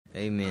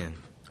Amen.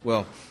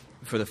 Well,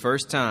 for the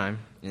first time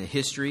in the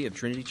history of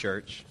Trinity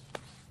Church,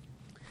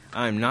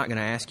 I'm not going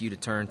to ask you to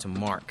turn to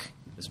Mark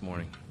this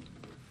morning.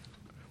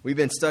 We've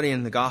been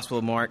studying the Gospel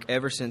of Mark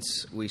ever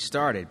since we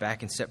started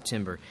back in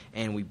September,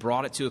 and we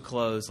brought it to a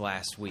close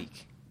last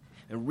week.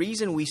 The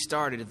reason we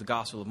started at the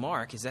Gospel of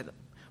Mark is that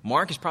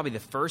Mark is probably the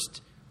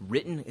first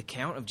written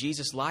account of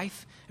Jesus'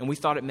 life, and we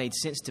thought it made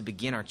sense to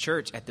begin our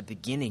church at the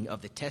beginning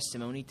of the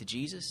testimony to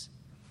Jesus.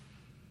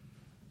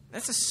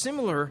 That's a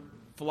similar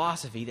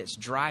philosophy that's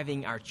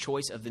driving our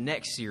choice of the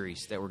next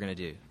series that we're going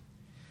to do.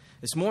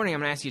 This morning, I'm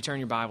going to ask you to turn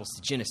your Bibles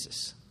to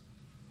Genesis.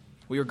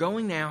 We are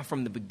going now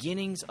from the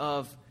beginnings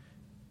of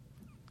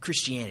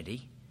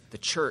Christianity, the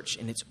church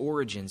and its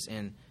origins,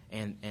 and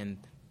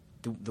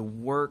the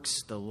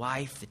works, the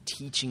life, the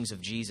teachings of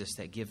Jesus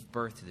that give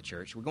birth to the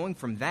church. We're going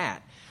from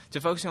that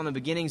to focusing on the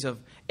beginnings of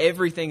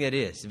everything that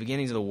is, the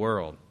beginnings of the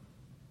world.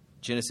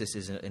 Genesis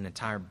is an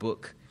entire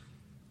book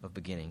of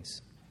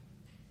beginnings.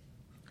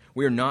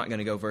 We are not going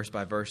to go verse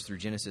by verse through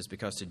Genesis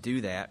because to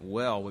do that,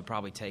 would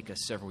probably take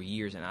us several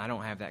years, and I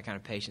don't have that kind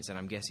of patience, and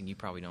I'm guessing you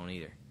probably don't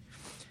either.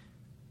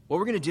 What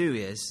we're going to do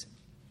is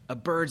a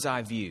bird's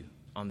eye view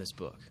on this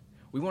book.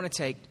 We want to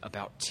take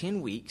about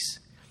 10 weeks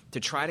to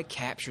try to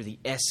capture the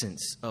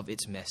essence of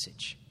its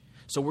message.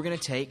 So we're going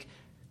to take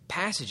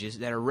passages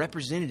that are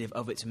representative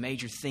of its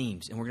major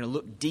themes, and we're going to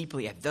look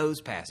deeply at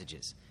those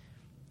passages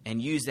and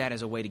use that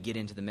as a way to get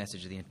into the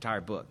message of the entire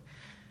book.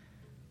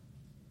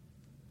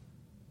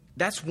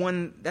 That's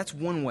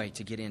one way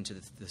to get into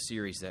the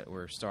series that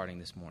we're starting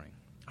this morning.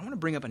 I want to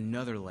bring up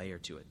another layer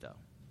to it, though.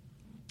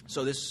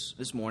 So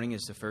this morning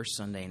is the first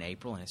Sunday in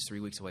April, and it's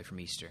 3 weeks away from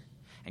Easter.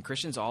 And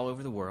Christians all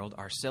over the world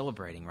are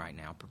celebrating right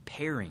now,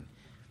 preparing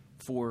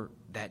for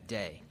that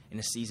day in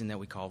a season that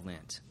we call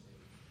Lent.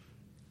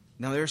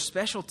 Now, there are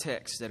special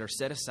texts that are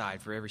set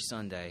aside for every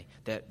Sunday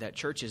that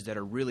churches that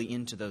are really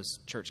into those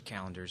church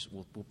calendars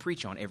will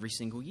preach on every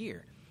single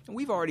year. And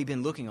we've already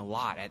been looking a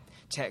lot at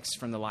texts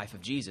from the life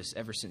of Jesus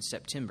ever since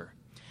September.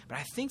 But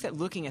I think that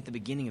looking at the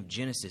beginning of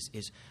Genesis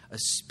is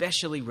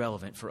especially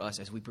relevant for us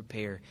as we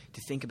prepare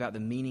to think about the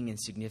meaning and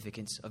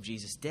significance of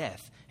Jesus'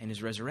 death and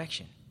his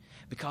resurrection.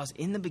 Because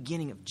in the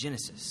beginning of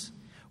Genesis,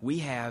 we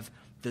have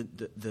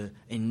the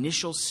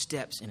initial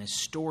steps in a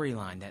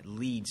storyline that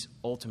leads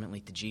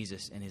ultimately to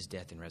Jesus and his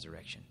death and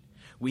resurrection.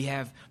 We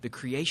have the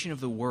creation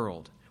of the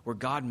world, where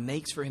God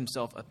makes for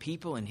himself a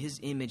people in his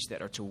image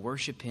that are to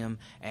worship him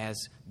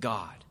as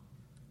God.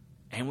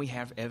 And we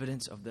have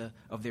evidence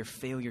of their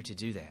failure to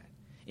do that.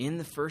 In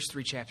the first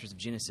 3 chapters of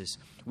Genesis,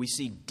 we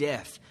see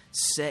death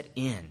set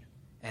in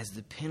as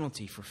the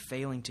penalty for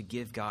failing to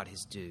give God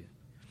his due.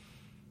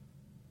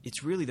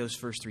 It's really those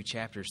first 3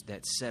 chapters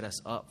that set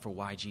us up for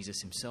why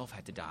Jesus himself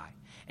had to die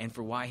and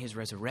for why his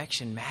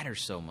resurrection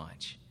matters so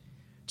much.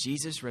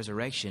 Jesus'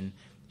 resurrection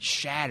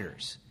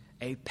shatters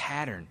a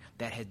pattern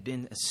that had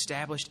been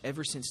established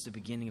ever since the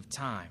beginning of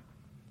time.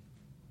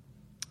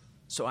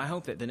 So I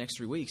hope that the next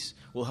 3 weeks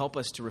will help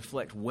us to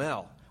reflect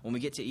well when we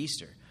get to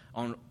Easter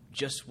on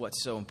just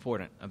what's so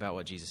important about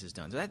what Jesus has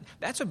done. So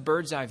that's a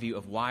bird's eye view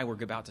of why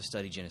we're about to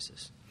study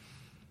Genesis.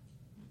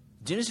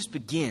 Genesis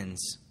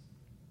begins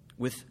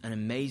with an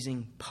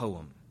amazing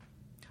poem,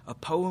 a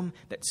poem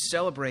that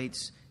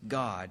celebrates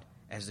God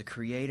as the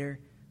creator,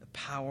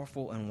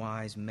 powerful and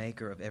wise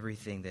maker of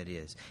everything that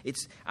is.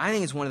 I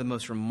think it's one of the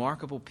most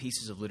remarkable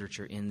pieces of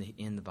literature in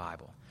the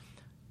Bible.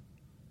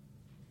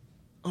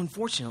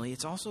 Unfortunately,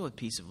 it's also a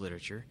piece of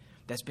literature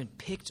that's been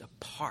picked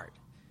apart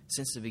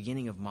since the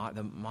beginning of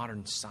the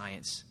modern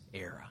science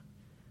era,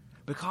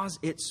 because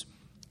it's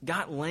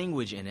got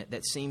language in it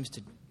that seems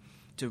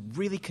to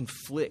really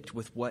conflict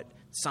with what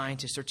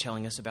scientists are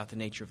telling us about the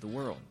nature of the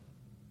world.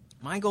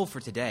 My goal for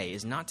today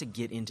is not to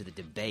get into the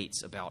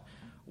debates about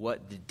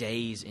what the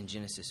days in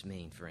Genesis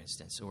mean, for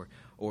instance,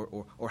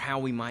 or how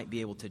we might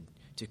be able to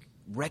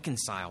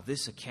reconcile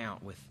this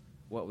account with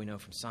what we know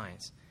from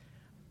science.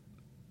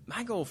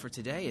 My goal for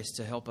today is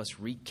to help us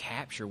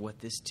recapture what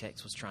this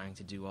text was trying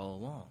to do all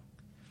along.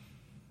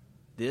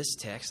 This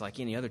text, like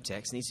any other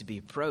text, needs to be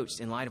approached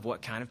in light of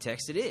what kind of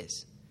text it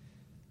is.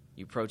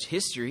 You approach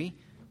history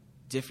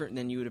different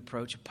than you would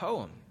approach a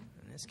poem.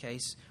 In this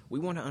case, we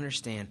want to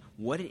understand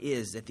what it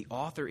is that the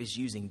author is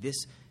using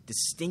this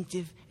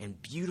distinctive and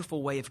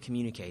beautiful way of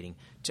communicating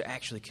to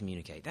actually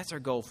communicate. That's our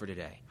goal for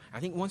today. I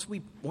think once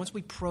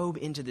we probe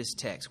into this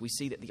text, we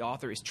see that the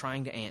author is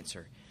trying to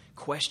answer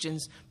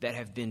questions that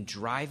have been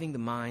driving the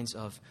minds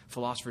of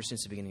philosophers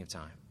since the beginning of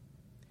time.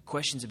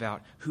 Questions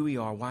about who we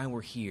are, why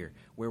we're here,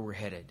 where we're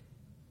headed.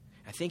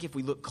 I think if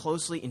we look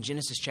closely in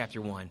Genesis chapter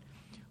 1,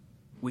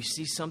 we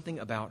see something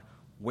about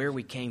where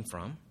we came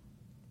from.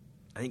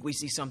 I think we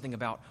see something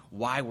about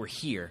why we're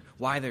here,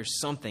 why there's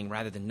something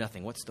rather than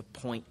nothing. What's the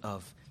point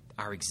of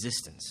our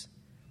existence?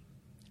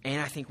 And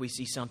I think we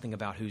see something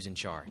about who's in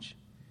charge.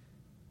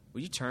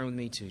 Will you turn with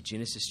me to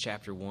Genesis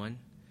chapter 1?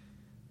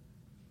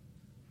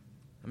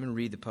 I'm going to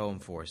read the poem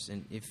for us.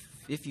 And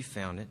if you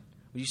found it,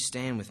 will you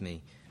stand with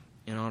me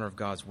in honor of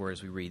God's word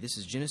as we read? This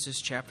is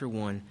Genesis chapter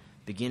 1,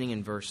 beginning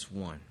in verse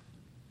 1.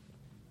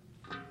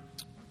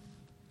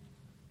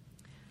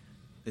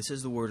 This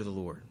is the word of the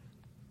Lord.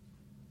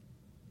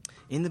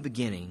 In the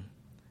beginning,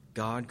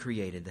 God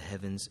created the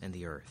heavens and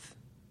the earth.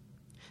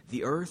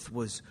 The earth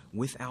was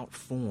without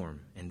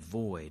form and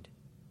void,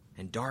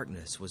 and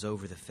darkness was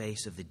over the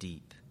face of the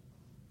deep.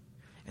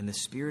 And the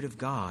Spirit of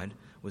God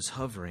was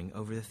hovering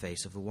over the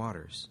face of the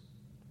waters.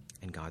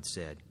 And God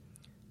said,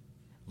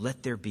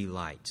 "Let there be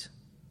light."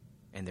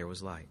 And there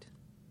was light.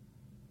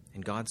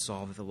 And God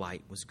saw that the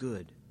light was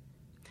good.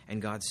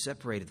 And God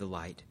separated the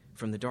light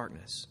from the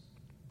darkness.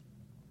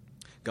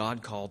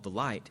 God called the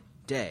light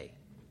day,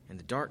 and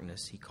the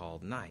darkness he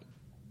called night.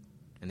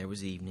 And there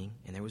was evening,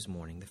 and there was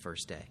morning the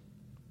first day.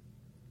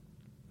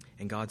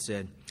 And God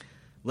said,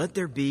 "Let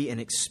there be an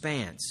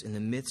expanse in the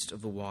midst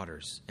of the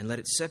waters, and let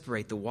it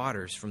separate the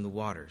waters from the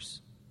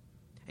waters."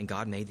 And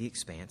God made the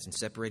expanse and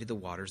separated the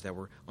waters that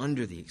were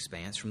under the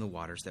expanse from the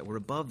waters that were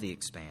above the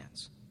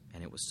expanse.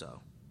 And it was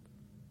so.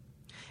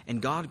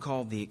 And God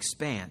called the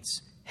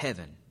expanse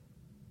heaven.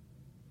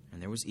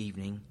 And there was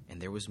evening,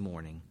 and there was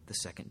morning the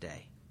second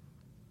day.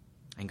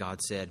 And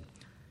God said,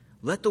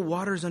 "Let the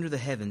waters under the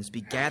heavens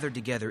be gathered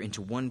together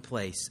into one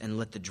place, and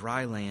let the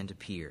dry land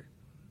appear."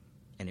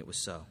 And it was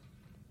so.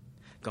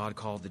 God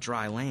called the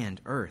dry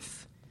land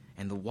earth,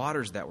 and the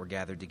waters that were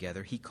gathered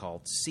together he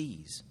called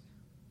seas.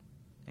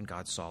 And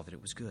God saw that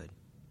it was good.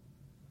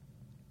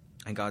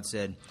 And God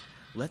said,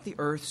 "Let the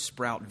earth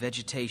sprout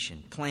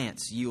vegetation,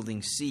 plants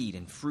yielding seed,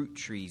 and fruit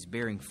trees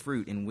bearing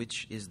fruit in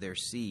which is their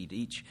seed,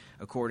 each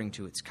according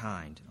to its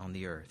kind on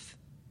the earth."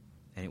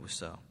 And it was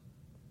so.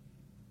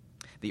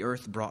 The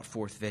earth brought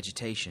forth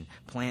vegetation,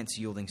 plants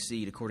yielding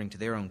seed according to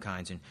their own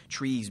kinds, and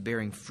trees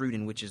bearing fruit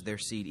in which is their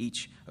seed,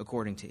 each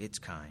according to its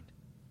kind.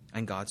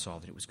 And God saw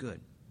that it was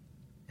good.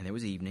 And there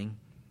was evening,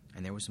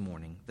 and there was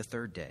morning the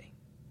third day.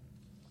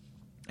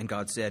 And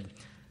God said,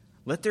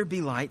 "Let there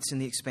be lights in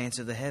the expanse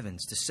of the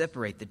heavens to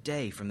separate the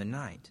day from the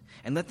night,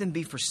 and let them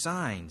be for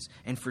signs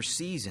and for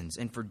seasons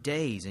and for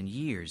days and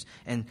years,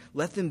 and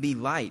let them be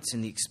lights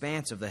in the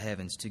expanse of the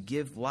heavens to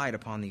give light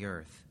upon the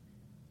earth."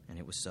 And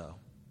it was so.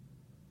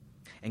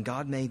 And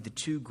God made the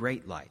two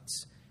great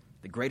lights,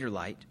 the greater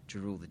light to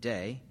rule the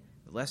day,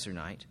 the lesser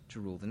light to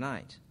rule the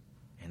night,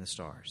 and the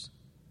stars.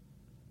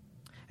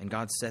 And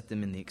God set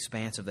them in the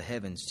expanse of the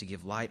heavens to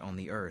give light on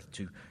the earth,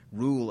 to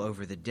rule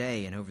over the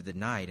day and over the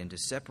night, and to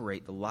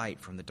separate the light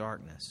from the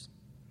darkness.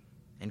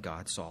 And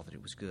God saw that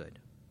it was good.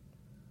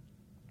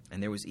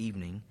 And there was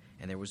evening,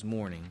 and there was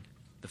morning,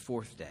 the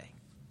fourth day.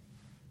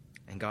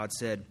 And God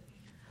said,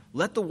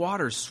 "Let the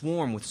waters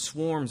swarm with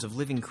swarms of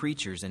living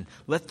creatures, and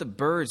let the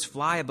birds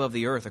fly above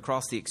the earth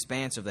across the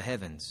expanse of the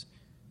heavens."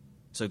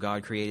 So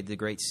God created the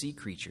great sea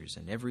creatures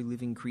and every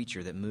living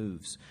creature that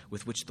moves,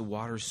 with which the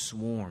waters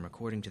swarm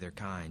according to their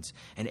kinds,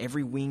 and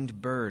every winged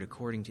bird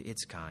according to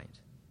its kind.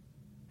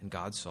 And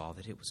God saw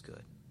that it was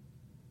good.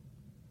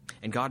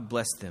 And God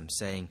blessed them,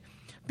 saying,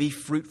 "Be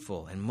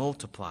fruitful and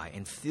multiply,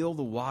 and fill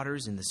the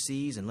waters in the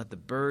seas, and let the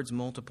birds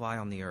multiply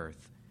on the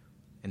earth."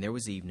 And there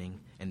was evening,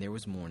 and there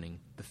was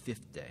morning, the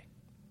fifth day.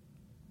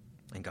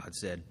 And God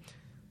said,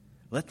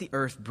 "Let the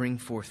earth bring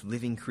forth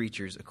living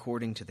creatures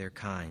according to their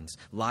kinds,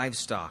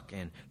 livestock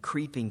and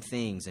creeping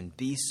things, and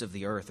beasts of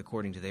the earth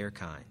according to their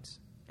kinds."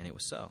 And it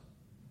was so.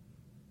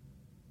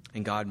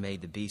 And God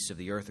made the beasts of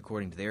the earth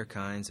according to their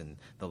kinds, and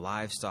the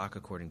livestock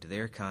according to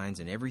their kinds,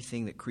 and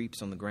everything that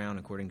creeps on the ground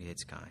according to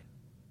its kind.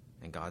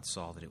 And God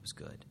saw that it was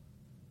good.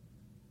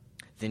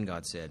 Then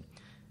God said,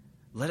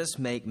 "Let us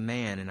make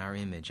man in our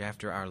image,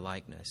 after our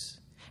likeness.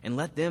 And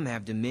let them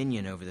have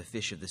dominion over the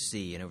fish of the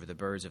sea, and over the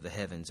birds of the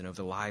heavens, and over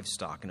the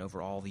livestock, and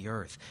over all the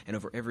earth, and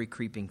over every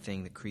creeping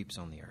thing that creeps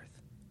on the earth."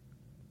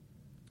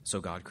 So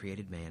God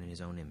created man in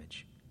his own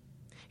image.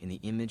 In the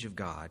image of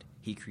God,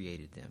 he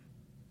created them.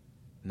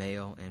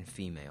 Male and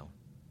female,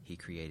 he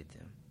created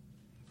them.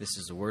 This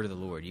is the word of the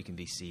Lord. You can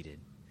be seated.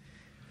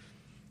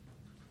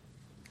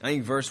 I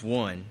think verse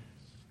 1,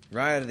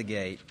 right out of the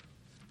gate,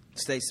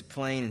 states a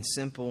plain and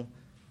simple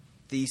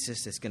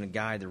thesis that's going to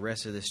guide the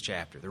rest of this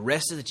chapter. The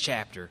rest of the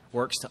chapter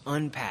works to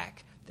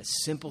unpack the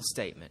simple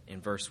statement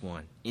in verse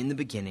 1. In the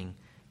beginning,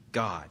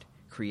 God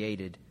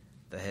created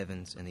the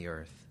heavens and the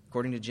earth.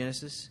 According to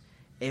Genesis,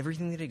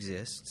 everything that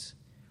exists,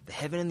 the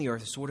heaven and the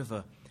earth, is sort of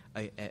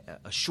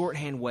a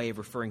shorthand way of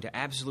referring to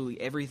absolutely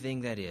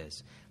everything that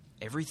is.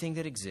 Everything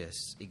that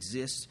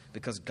exists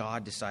because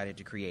God decided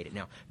to create it.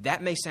 Now,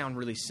 that may sound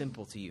really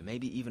simple to you,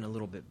 maybe even a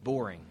little bit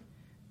boring,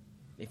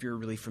 if you're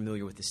really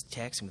familiar with this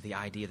text and with the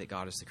idea that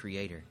God is the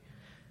creator.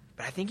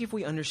 But I think if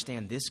we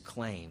understand this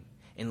claim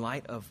in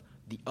light of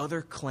the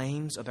other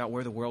claims about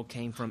where the world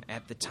came from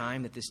at the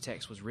time that this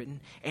text was written,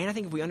 and I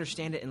think if we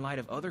understand it in light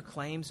of other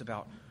claims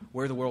about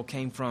where the world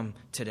came from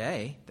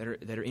today, that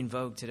are in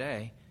vogue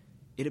today,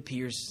 it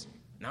appears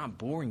not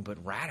boring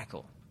but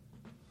radical.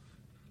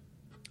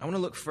 I want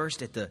to look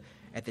first at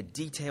the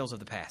details of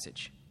the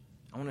passage.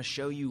 I want to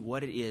show you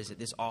what it is that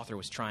this author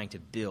was trying to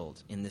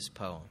build in this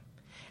poem.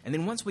 And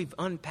then once we've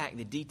unpacked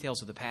the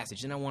details of the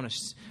passage, then I want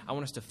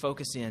us to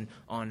focus in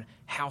on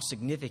how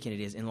significant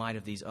it is in light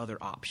of these other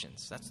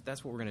options.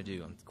 That's what we're going to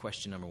do on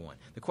question number 1.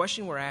 The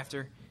question we're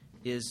after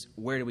is,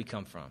 where do we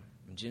come from?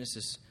 In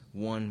Genesis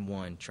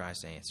 1:1 tries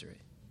to answer it.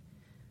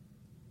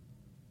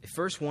 The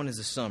first one is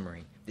a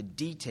summary. The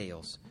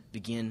details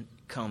begin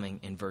coming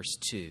in verse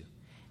 2.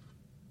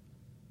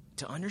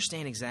 To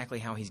understand exactly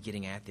how he's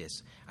getting at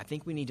this, I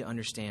think we need to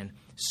understand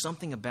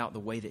something about the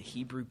way that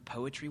Hebrew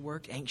poetry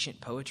worked, ancient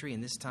poetry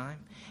in this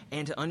time,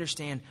 and to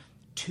understand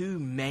two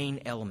main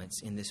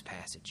elements in this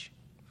passage.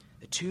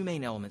 The two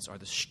main elements are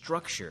the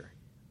structure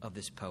of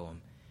this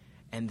poem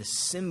and the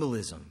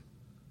symbolism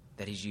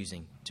that he's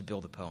using to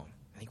build the poem.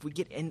 I think if we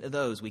get into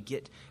those, if we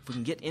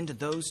can get into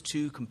those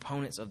two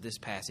components of this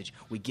passage,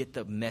 we get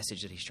the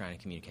message that he's trying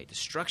to communicate. The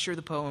structure of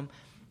the poem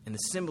and the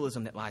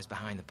symbolism that lies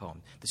behind the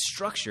poem. The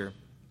structure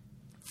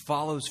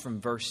follows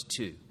from verse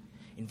 2.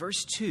 In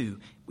verse 2,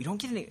 we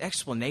don't get an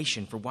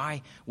explanation for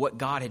why what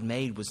God had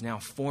made was now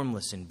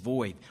formless and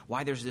void,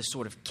 why there's this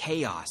sort of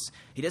chaos.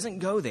 He doesn't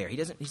go there.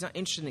 He's not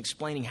interested in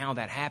explaining how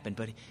that happened,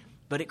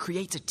 but it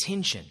creates a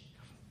tension.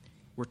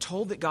 We're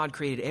told that God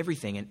created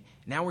everything, and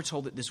now we're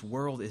told that this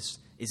world is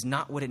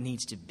not what it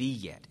needs to be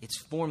yet. It's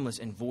formless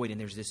and void, and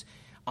there's this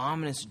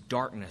ominous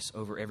darkness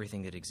over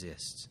everything that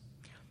exists.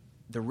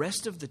 The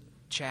rest of the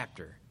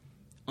chapter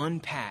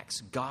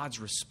unpacks God's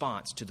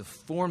response to the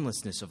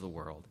formlessness of the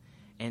world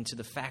and to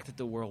the fact that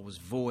the world was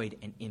void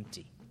and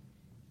empty.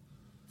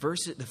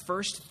 The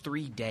first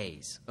 3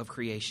 days of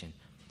creation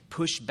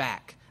push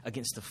back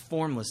against the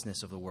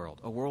formlessness of the world,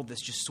 a world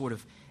that's just sort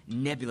of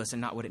nebulous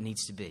and not what it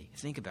needs to be.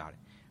 Think about it.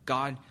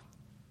 God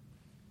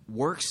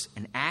works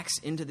and acts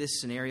into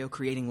this scenario,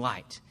 creating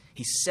light.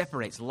 He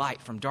separates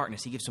light from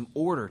darkness. He gives some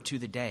order to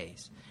the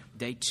days.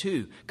 Day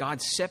 2,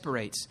 God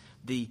separates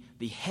the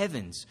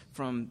heavens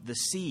from the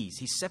seas.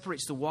 He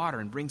separates the water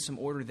and brings some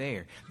order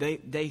there.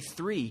 Day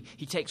 3,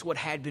 he takes what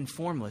had been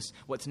formless,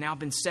 what's now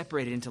been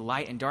separated into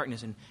light and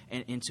darkness and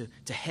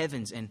into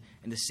heavens and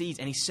the seas,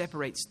 and he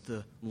separates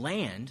the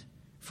land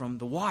from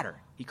the water.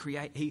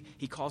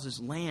 He causes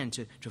land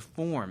to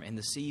form and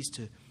the seas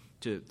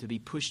to be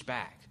pushed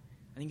back.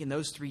 I think in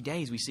those 3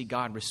 days we see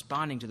God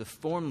responding to the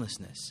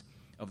formlessness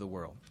of the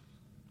world.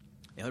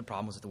 The other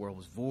problem was that the world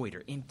was void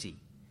or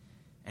empty.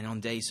 And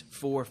on days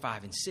 4,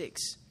 5, and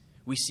 6,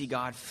 we see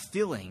God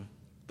filling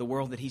the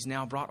world that he's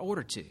now brought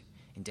order to.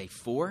 In day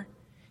 4,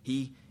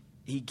 he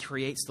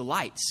creates the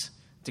lights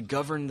to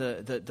govern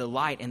the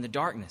light and the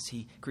darkness.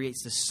 He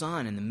creates the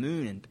sun and the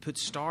moon and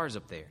puts stars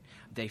up there.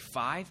 Day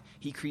 5,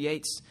 he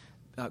creates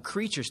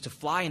creatures to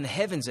fly in the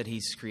heavens that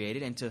he's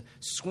created and to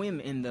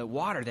swim in the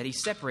water that he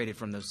separated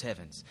from those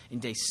heavens. In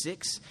day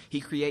 6, he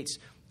creates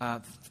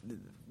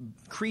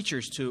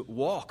creatures to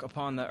walk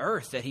upon the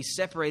earth that he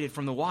separated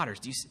from the waters.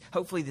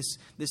 Hopefully this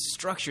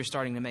structure is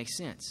starting to make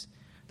sense.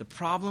 The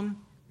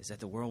problem is that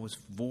the world was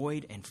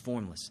void and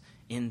formless.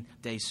 In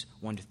days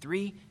 1 to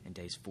 3 and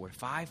days 4 to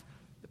 5,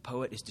 the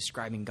poet is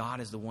describing God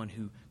as the one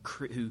who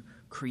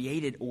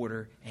created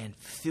order and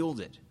filled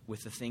it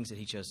with the things that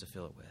he chose to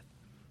fill it with.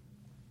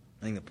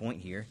 I think the point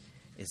here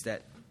is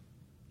that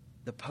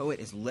the poet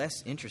is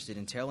less interested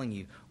in telling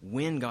you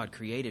when God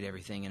created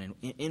everything and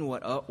in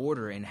what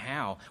order and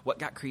how, what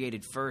got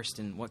created first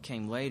and what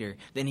came later,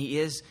 than he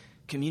is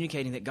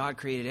communicating that God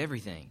created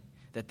everything,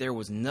 that there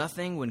was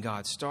nothing when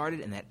God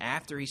started and that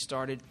after he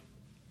started,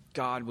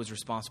 God was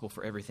responsible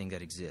for everything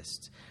that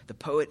exists. The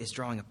poet is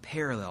drawing a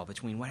parallel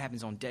between what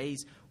happens on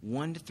days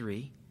 1 to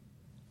 3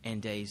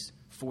 and days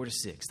 4 to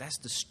 6. That's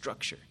the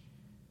structure.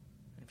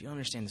 If you don't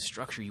understand the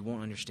structure, you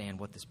won't understand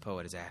what this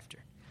poet is after.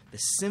 The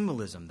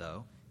symbolism,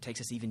 though,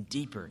 takes us even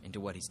deeper into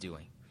what he's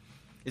doing.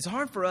 It's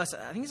hard for us,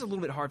 I think it's a little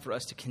bit hard for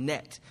us to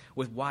connect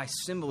with why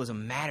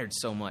symbolism mattered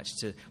so much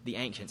to the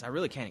ancients. I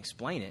really can't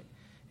explain it,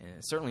 and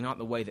it's certainly not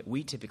the way that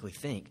we typically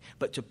think.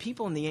 But to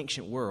people in the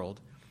ancient world,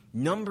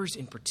 numbers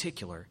in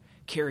particular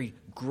carried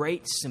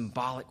great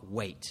symbolic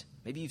weight.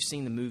 Maybe you've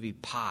seen the movie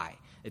Pi.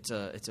 It's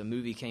a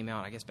movie came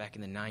out, I guess, back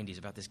in the 90s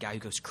about this guy who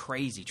goes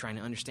crazy trying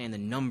to understand the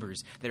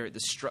numbers that are at the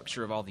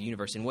structure of all the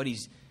universe. And what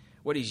he's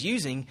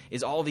using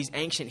is all these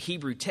ancient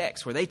Hebrew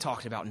texts where they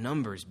talked about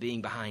numbers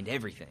being behind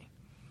everything.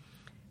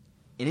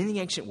 And in the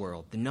ancient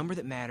world, the number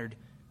that mattered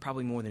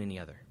probably more than any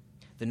other,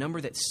 the number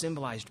that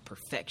symbolized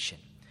perfection,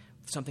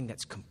 something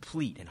that's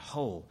complete and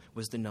whole,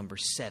 was the number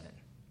 7.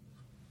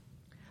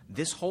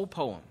 This whole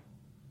poem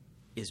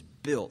is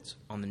built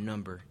on the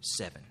number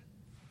 7.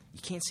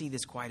 You can't see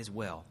this quite as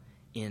well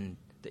in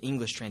the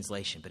English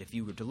translation, but if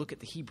you were to look at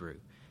the Hebrew,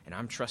 and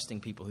I'm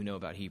trusting people who know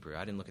about Hebrew.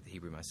 I didn't look at the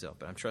Hebrew myself,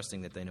 but I'm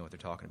trusting that they know what they're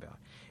talking about.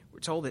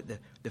 We're told that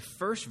the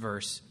first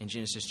verse in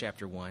Genesis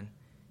chapter 1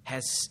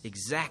 has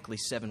exactly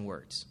 7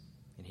 words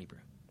in Hebrew.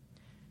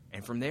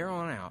 And from there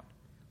on out,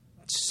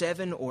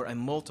 7 or a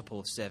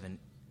multiple of 7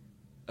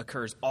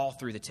 occurs all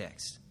through the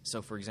text.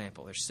 So, for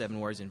example, there's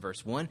 7 words in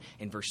verse 1.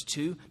 In verse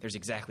 2, there's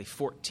exactly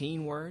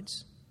 14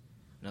 words.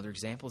 Another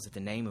example is that the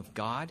name of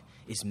God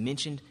is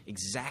mentioned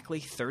exactly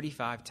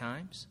 35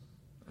 times.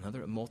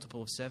 Another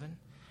multiple of 7.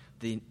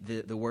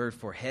 The word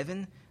for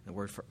heaven, the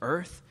word for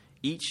earth,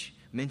 each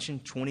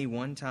mentioned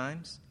 21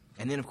 times.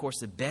 And then, of course,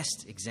 the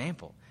best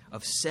example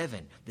of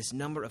 7, this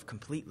number of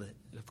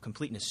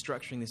completeness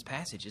structuring this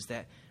passage, is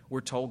that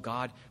we're told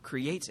God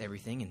creates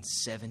everything in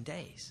 7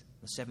 days.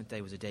 The seventh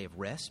day was a day of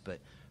rest, but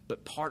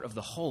part of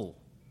the whole.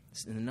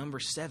 And the number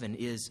 7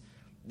 is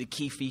the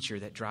key feature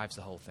that drives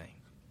the whole thing.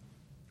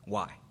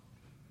 Why?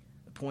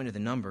 The point of the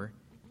number,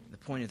 the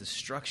point of the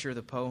structure of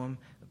the poem,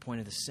 the point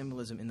of the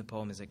symbolism in the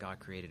poem is that God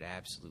created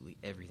absolutely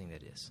everything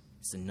that is.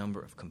 It's the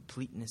number of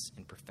completeness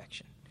and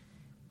perfection.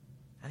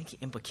 I think the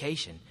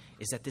implication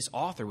is that this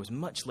author was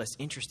much less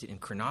interested in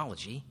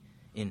chronology,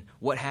 in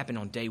what happened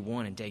on day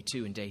 1 and day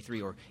 2 and day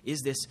 3, or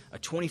is this a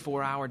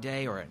 24-hour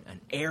day or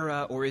an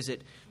era, or does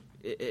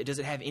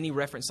it have any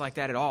reference like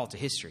that at all to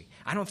history?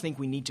 I don't think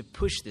we need to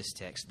push this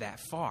text that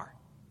far.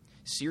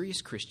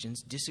 Serious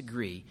Christians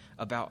disagree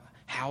about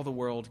how the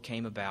world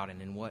came about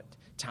and in what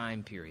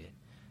time period,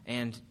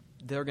 and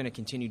they're going to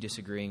continue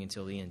disagreeing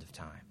until the end of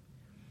time.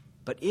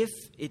 But if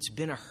it's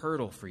been a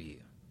hurdle for you,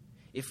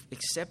 if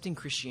accepting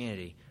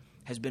Christianity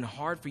has been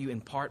hard for you in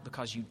part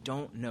because you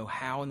don't know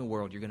how in the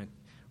world you're going to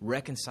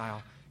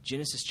reconcile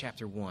Genesis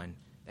chapter 1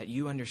 that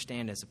you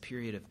understand as a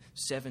period of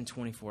 7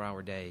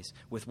 24-hour days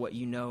with what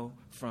you know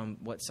from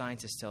what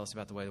scientists tell us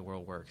about the way the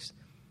world works,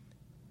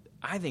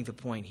 I think the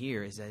point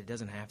here is that it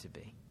doesn't have to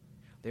be.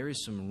 There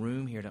is some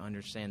room here to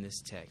understand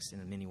this text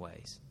in many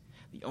ways.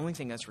 The only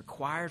thing that's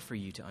required for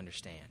you to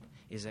understand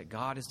is that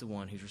God is the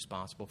one who's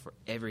responsible for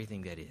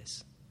everything that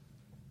is.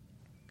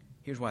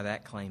 Here's why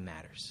that claim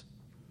matters.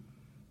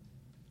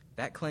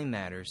 That claim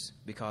matters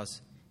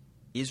because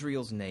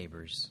Israel's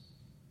neighbors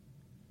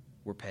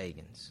were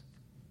pagans.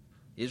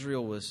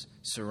 Israel was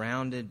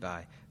surrounded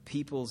by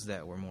peoples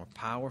that were more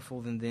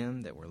powerful than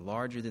them, that were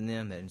larger than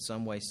them, that in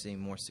some ways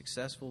seemed more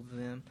successful than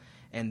them,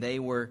 and they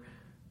were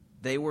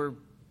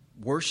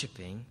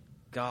worshiping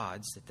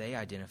gods that they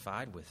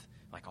identified with,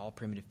 like all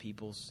primitive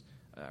peoples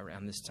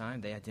around this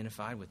time. They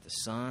identified with the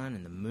sun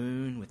and the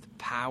moon, with the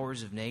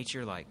powers of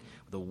nature, like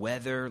the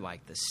weather,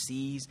 like the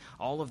seas,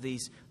 all of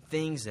these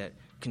things that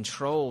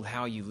controlled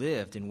how you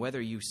lived and whether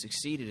you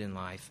succeeded in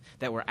life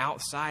that were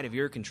outside of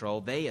your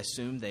control. They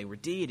assumed they were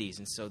deities,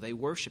 and so they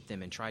worshiped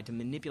them and tried to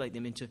manipulate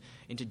them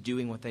into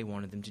doing what they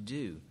wanted them to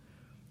do.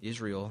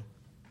 Israel,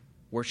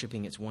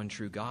 worshiping its one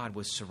true God,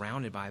 was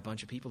surrounded by a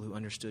bunch of people who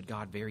understood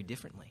God very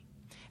differently.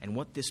 And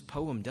what this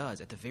poem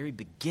does at the very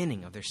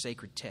beginning of their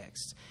sacred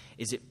texts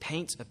is it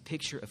paints a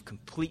picture of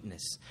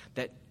completeness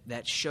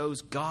that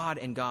shows God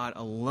and God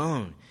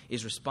alone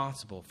is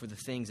responsible for the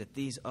things that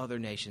these other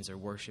nations are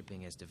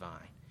worshiping as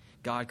divine.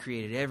 God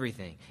created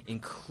everything,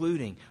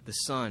 including the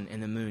sun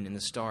and the moon and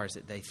the stars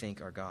that they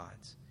think are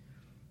gods.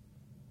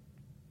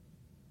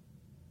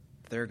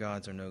 Their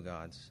gods are no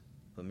gods,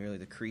 but merely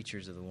the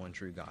creatures of the one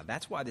true God.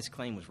 That's why this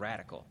claim was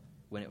radical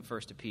when it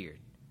first appeared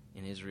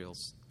in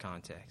Israel's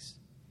context.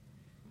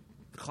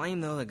 The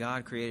claim, though, that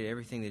God created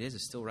everything that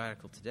is still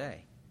radical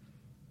today.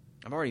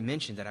 I've already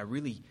mentioned that I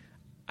really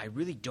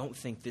don't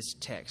think this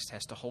text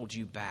has to hold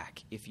you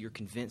back if you're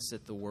convinced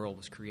that the world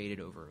was created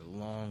over a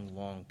long,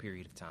 long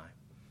period of time.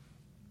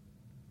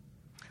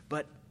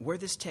 But where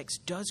this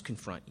text does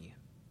confront you,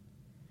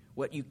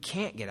 what you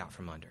can't get out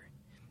from under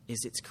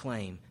is its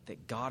claim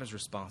that God is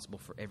responsible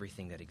for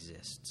everything that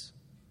exists.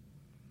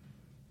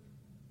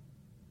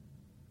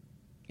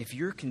 If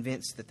you're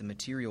convinced that the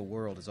material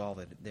world is all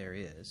that there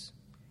is,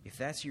 if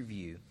that's your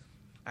view,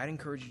 I'd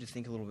encourage you to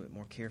think a little bit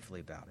more carefully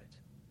about it.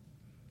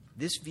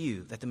 This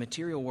view that the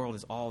material world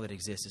is all that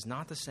exists is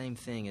not the same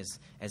thing as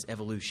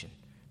evolution.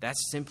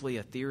 That's simply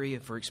a theory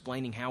for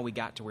explaining how we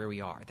got to where we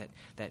are,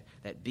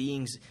 that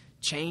beings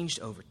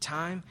changed over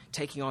time,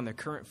 taking on their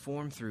current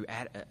form through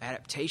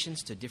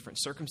adaptations to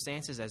different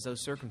circumstances as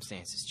those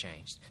circumstances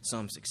changed.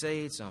 Some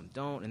succeed, some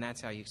don't, and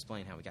that's how you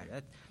explain how we got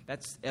here.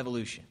 That's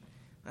evolution.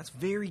 That's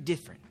very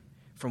different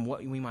from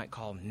what we might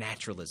call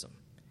naturalism.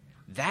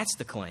 That's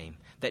the claim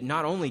that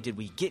not only did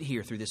we get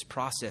here through this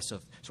process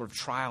of sort of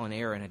trial and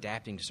error and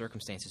adapting to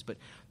circumstances, but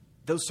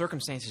those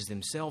circumstances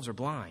themselves are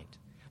blind.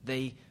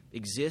 They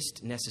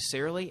exist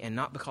necessarily and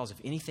not because of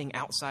anything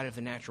outside of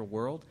the natural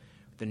world.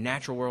 The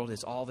natural world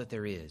is all that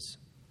there is.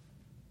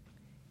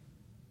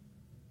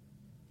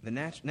 The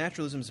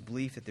naturalism is a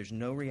belief that there's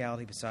no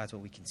reality besides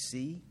what we can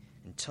see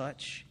and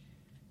touch,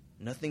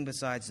 nothing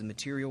besides the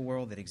material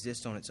world that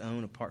exists on its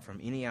own apart from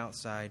any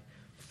outside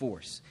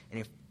force.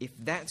 And if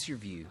that's your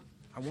view,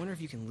 I wonder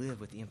if you can live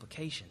with the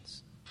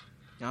implications.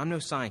 Now, I'm no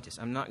scientist.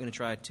 I'm not going to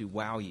try to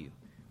wow you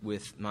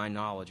with my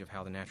knowledge of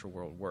how the natural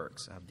world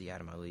works. I'd be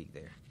out of my league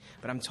there.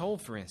 But I'm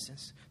told, for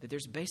instance, that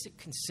there's basic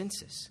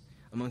consensus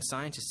among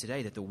scientists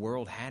today that the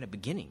world had a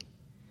beginning,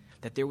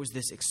 that there was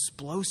this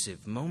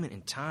explosive moment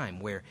in time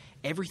where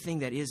everything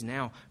that is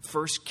now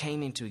first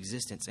came into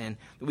existence, and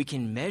we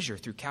can measure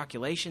through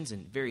calculations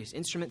and various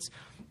instruments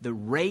the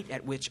rate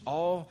at which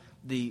all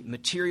the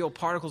material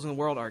particles in the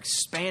world are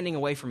expanding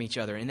away from each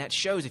other. And that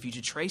shows, if you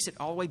should trace it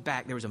all the way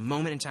back, there was a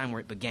moment in time where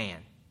it began.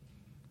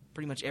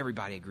 Pretty much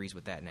everybody agrees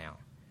with that now.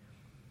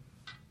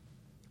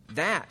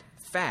 That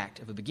fact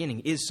of a beginning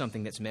is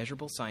something that's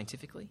measurable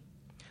scientifically.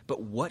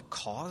 But what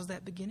caused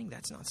that beginning,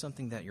 that's not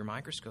something that your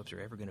microscopes are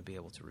ever going to be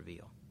able to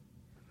reveal.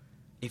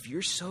 If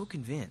you're so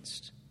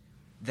convinced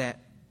that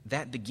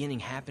that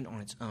beginning happened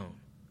on its own,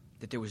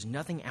 that there was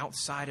nothing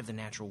outside of the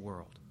natural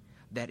world,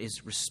 that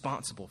is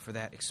responsible for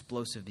that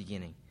explosive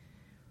beginning.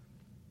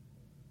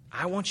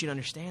 I want you to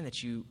understand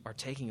that you are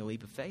taking a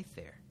leap of faith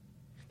there,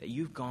 that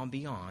you've gone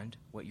beyond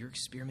what your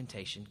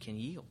experimentation can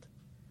yield.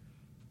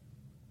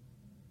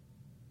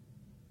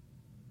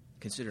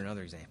 Consider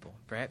another example.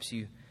 Perhaps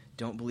you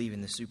don't believe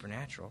in the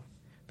supernatural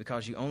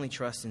because you only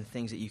trust in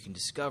things that you can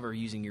discover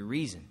using your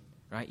reason,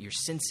 right? Your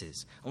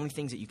senses. Only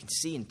things that you can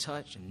see and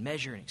touch and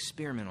measure and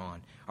experiment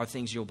on are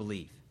things you'll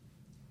believe.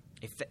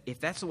 If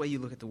that's the way you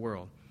look at the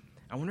world,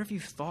 I wonder if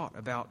you've thought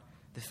about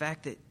the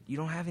fact that you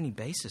don't have any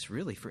basis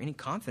really for any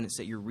confidence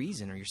that your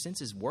reason or your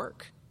senses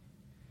work.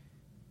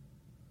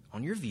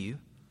 On your view,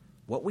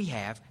 what we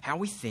have, how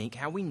we think,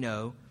 how we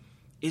know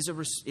is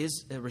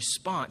a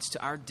response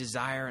to our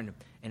desire and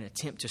an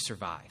attempt to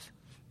survive.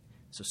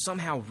 So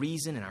somehow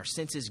reason and our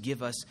senses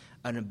give us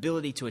an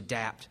ability to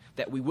adapt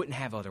that we wouldn't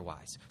have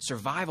otherwise.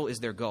 Survival is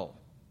their goal.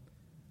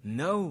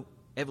 No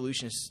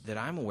evolutionist that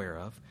I'm aware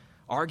of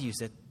argues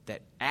that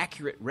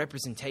accurate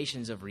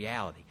representations of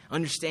reality,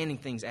 understanding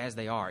things as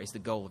they are, is the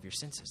goal of your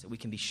senses, that we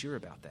can be sure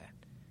about that.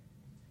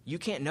 You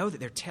can't know that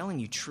they're telling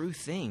you true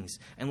things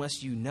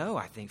unless you know,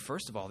 I think,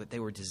 first of all, that they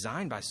were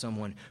designed by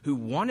someone who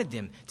wanted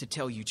them to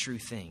tell you true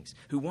things,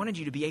 who wanted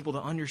you to be able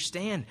to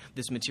understand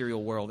this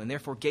material world and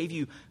therefore gave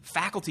you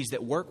faculties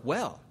that work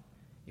well.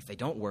 If they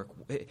don't work,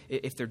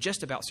 if they're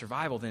just about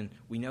survival, then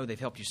we know they've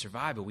helped you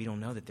survive, but we don't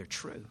know that they're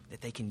true,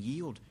 that they can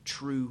yield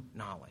true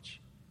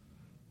knowledge.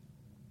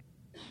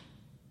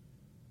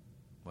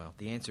 Well,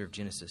 the answer of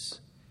Genesis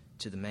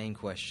to the main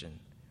question,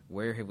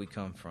 where have we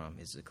come from,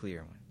 is a clear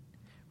one.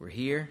 We're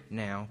here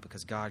now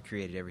because God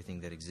created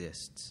everything that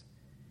exists.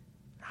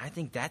 I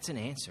think that's an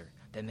answer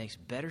that makes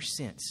better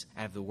sense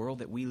out of the world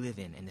that we live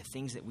in and the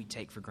things that we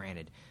take for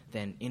granted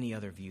than any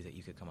other view that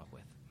you could come up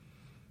with.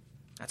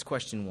 That's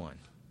question one.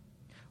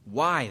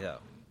 Why, though?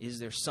 Is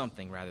there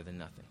something rather than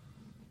nothing?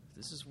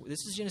 This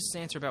is Genesis'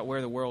 answer about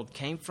where the world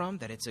came from,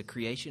 that it's a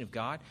creation of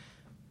God.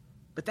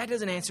 But that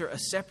doesn't answer a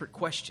separate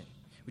question,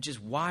 which is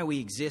why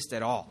we exist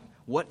at all.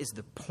 What is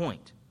the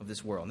point of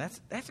this world? And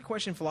that's a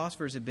question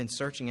philosophers have been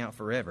searching out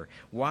forever.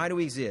 Why do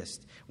we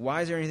exist?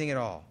 Why is there anything at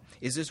all?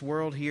 Is this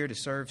world here to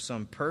serve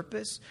some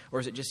purpose, or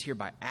is it just here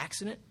by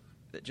accident,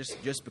 that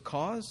just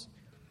because?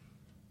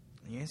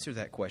 The answer to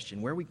that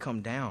question, where we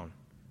come down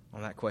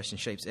on that question,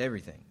 shapes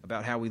everything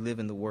about how we live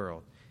in the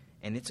world.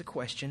 And it's a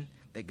question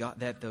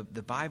that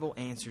the Bible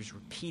answers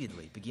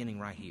repeatedly, beginning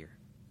right here.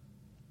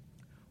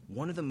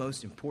 One of the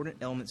most important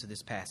elements of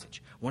this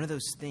passage, one of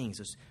those things,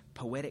 those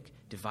poetic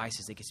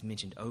devices that gets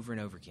mentioned over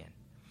and over again,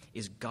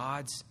 is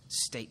God's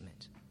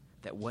statement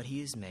that what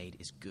he has made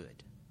is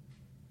good.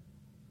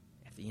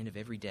 At the end of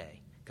every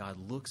day,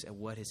 God looks at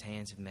what his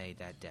hands have made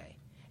that day,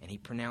 and he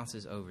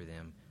pronounces over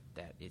them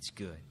that it's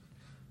good.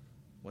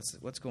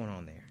 What's going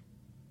on there?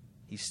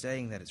 He's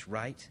saying that it's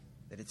right,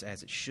 that it's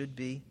as it should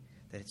be,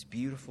 that it's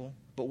beautiful,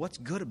 but what's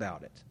good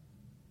about it?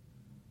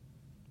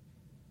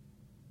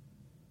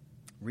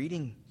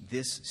 Reading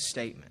this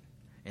statement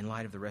in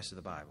light of the rest of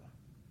the Bible,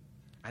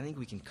 I think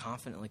we can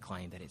confidently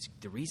claim that it's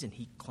the reason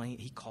he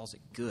calls it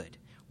good.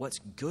 What's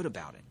good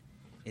about it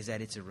is that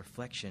it's a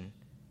reflection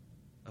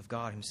of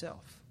God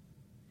himself.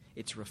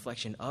 It's a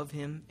reflection of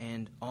him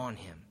and on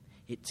him.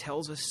 It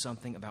tells us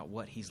something about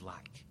what he's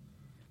like.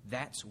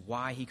 That's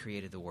why he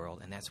created the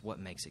world, and that's what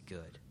makes it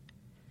good.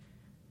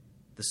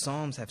 The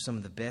Psalms have some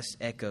of the best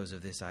echoes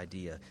of this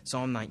idea.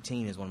 Psalm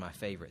 19 is one of my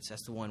favorites.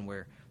 That's the one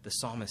where the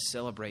psalmist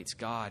celebrates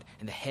God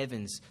and the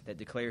heavens that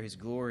declare his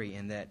glory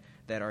and that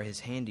are his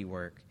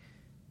handiwork.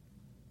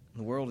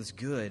 The world is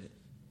good,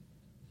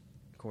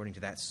 according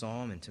to that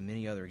psalm and to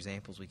many other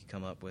examples we could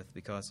come up with,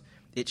 because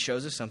it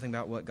shows us something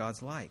about what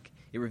God's like.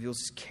 It reveals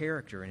his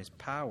character and his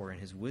power and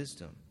his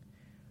wisdom.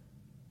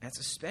 That's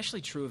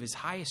especially true of his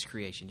highest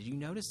creation. Did you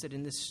notice that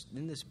in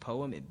this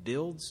poem it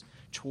builds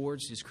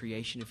towards his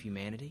creation of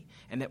humanity,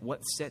 and that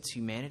what sets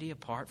humanity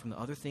apart from the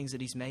other things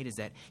that he's made is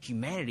that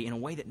humanity, in a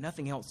way that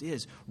nothing else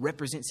is,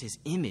 represents his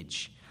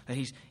image. That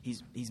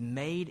he's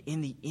made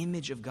in the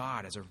image of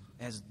God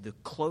as the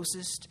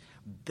closest,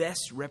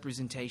 best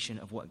representation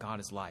of what God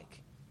is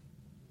like.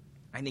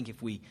 I think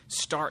if we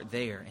start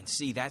there and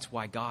see that's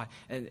why God,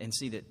 and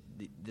see that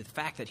the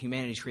fact that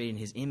humanity is created in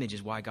his image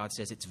is why God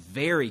says it's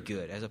very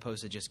good as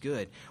opposed to just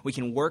good, we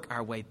can work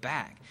our way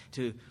back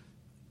to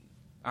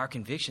our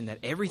conviction that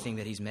everything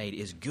that he's made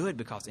is good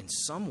because in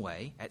some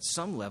way, at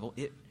some level,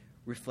 it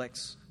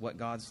reflects what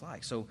God's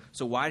like. So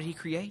why did he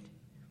create?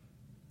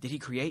 Did he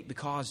create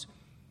because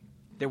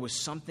there was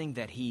something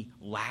that he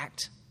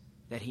lacked,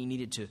 that he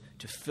needed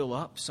to fill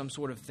up, some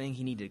sort of thing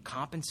he needed to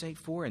compensate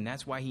for, and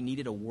that's why he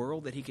needed a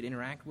world that he could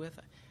interact with?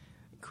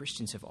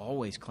 Christians have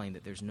always claimed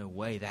that there's no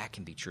way that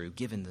can be true,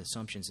 given the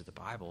assumptions of the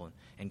Bible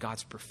and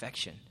God's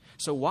perfection.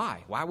 So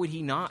why? Why would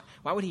he not?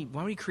 Why would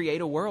he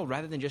create a world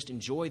rather than just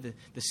enjoy the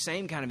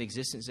same kind of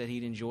existence that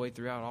he'd enjoyed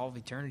throughout all of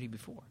eternity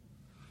before?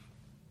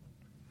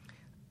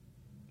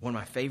 One of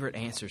my favorite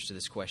answers to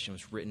this question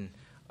was written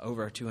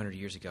over 200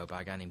 years ago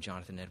by a guy named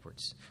Jonathan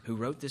Edwards, who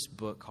wrote this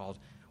book called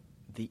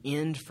The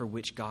End for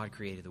Which God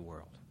Created the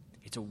World.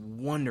 It's a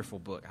wonderful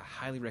book. I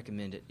highly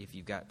recommend it if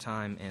you've got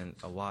time and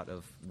a lot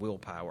of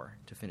willpower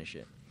to finish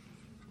it.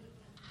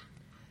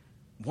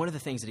 One of the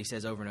things that he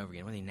says over and over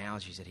again, one of the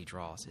analogies that he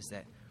draws, is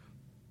that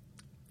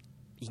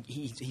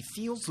he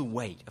feels the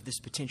weight of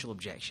this potential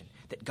objection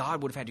that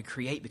God would have had to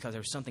create because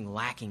there was something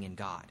lacking in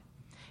God.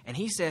 And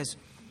he says,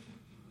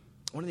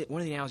 one of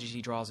the analogies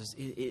he draws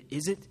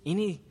is it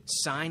any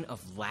sign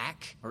of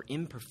lack or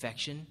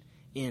imperfection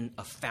in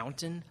a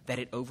fountain that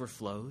it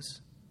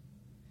overflows?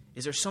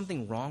 Is there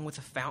something wrong with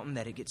a fountain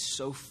that it gets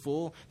so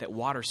full that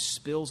water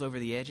spills over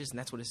the edges, and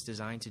that's what it's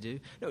designed to do?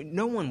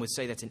 No one would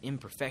say that's an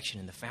imperfection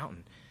in the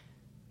fountain.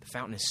 The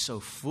fountain is so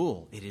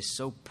full, it is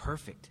so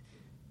perfect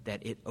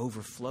that it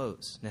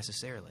overflows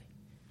necessarily.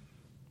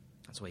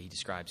 That's the way he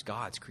describes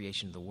God's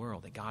creation of the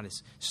world, that God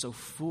is so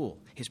full,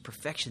 his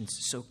perfection's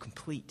so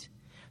complete,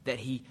 that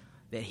he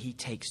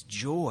takes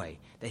joy,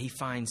 that he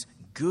finds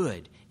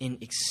good in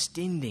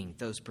extending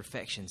those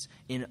perfections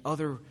in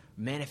other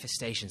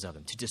manifestations of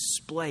him, to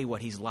display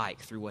what he's like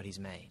through what he's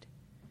made.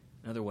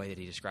 Another way that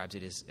he describes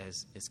it is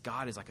as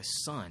God is like a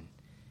sun,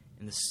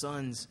 and the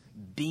sun's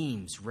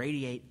beams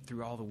radiate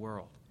through all the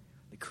world.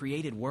 The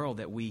created world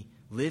that we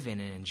live in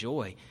and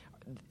enjoy,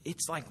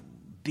 it's like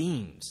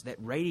beams that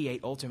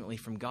radiate ultimately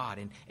from God.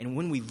 And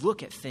when we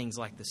look at things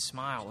like the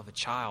smile of a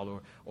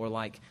child or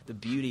like the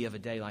beauty of a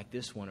day like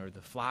this one or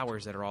the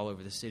flowers that are all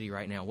over the city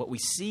right now, what we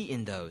see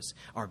in those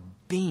are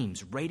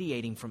beams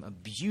radiating from a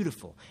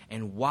beautiful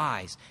and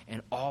wise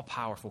and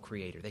all-powerful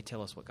creator. They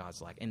tell us what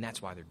God's like, and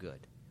that's why they're good.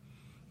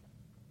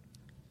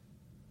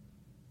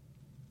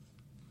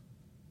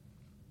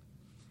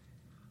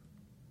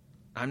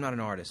 I'm not an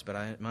artist,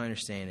 but my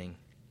understanding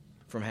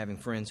from having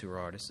friends who are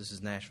artists, this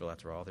is Nashville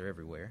after all, they're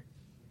everywhere.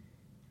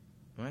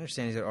 My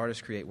understanding is that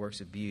artists create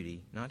works of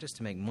beauty, not just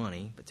to make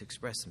money, but to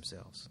express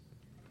themselves.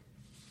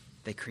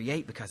 They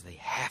create because they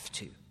have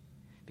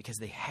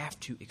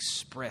to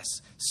express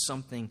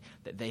something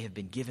that they have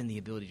been given the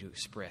ability to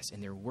express,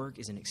 and their work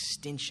is an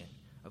extension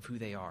of who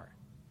they are.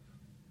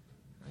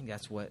 I think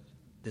that's what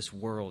this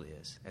world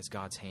is, as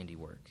God's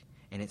handiwork,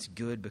 and it's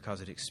good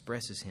because it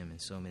expresses him in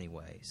so many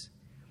ways.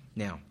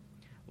 Now,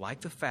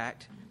 like the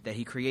fact that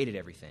he created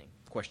everything,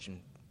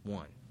 question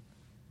 1,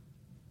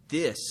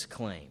 this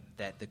claim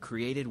that the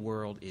created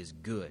world is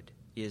good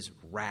is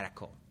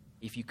radical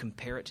if you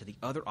compare it to the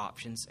other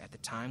options at the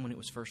time when it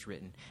was first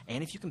written,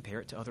 and if you compare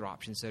it to other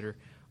options that are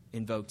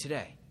in vogue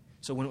today.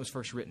 So when it was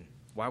first written,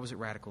 why was it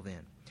radical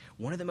then?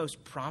 One of the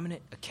most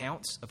prominent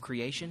accounts of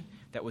creation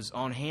that was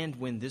on hand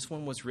when this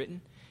one was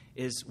written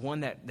is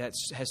one that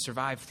has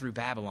survived through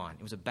Babylon.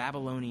 It was a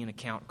Babylonian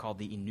account called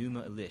the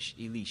Enuma Elish.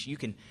 You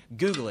can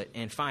Google it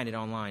and find it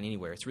online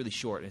anywhere. It's really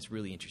short and it's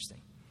really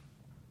interesting.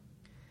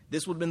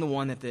 This would have been the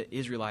one that the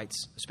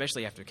Israelites,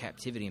 especially after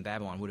captivity in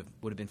Babylon, would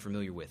have been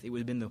familiar with. It would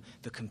have been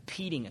the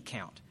competing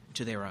account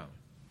to their own.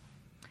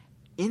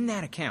 In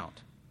that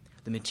account,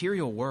 the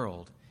material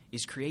world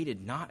is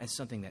created not as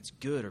something that's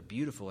good or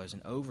beautiful, as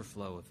an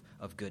overflow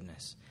of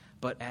goodness,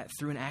 but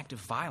through an act of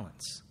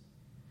violence.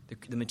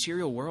 The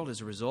material world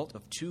is a result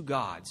of two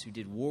gods who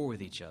did war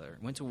with each other,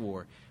 went to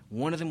war.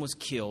 One of them was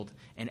killed,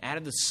 and out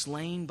of the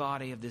slain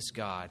body of this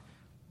god,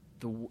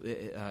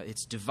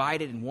 it's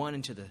divided and one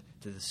into the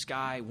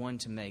sky, one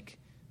to make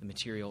the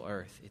material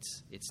earth.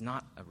 It's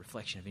not a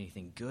reflection of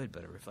anything good,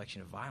 but a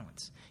reflection of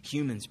violence.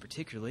 Humans,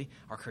 particularly,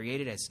 are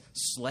created as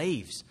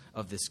slaves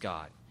of this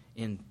god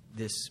in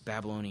this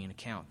Babylonian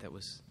account that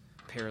was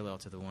parallel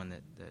to the one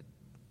that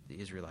the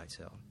Israelites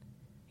held.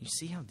 You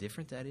see how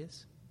different that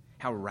is?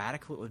 How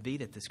radical it would be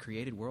that this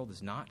created world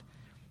is not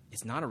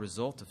a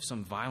result of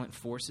some violent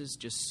forces,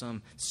 just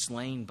some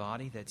slain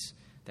body that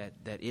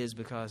is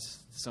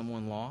because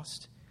someone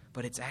lost,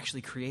 but it's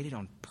actually created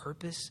on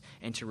purpose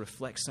and to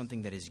reflect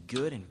something that is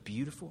good and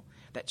beautiful.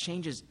 That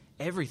changes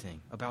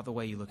everything about the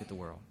way you look at the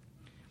world.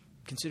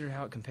 Consider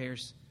how it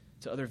compares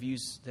to other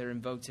views that are in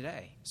vogue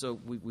today. So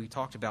we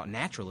talked about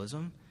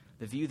naturalism,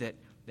 the view that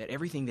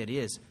everything that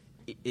is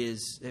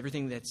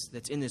everything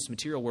that's in this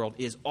material world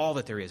is all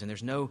that there is, and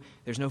there's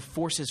no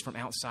forces from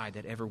outside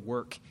that ever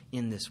work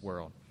in this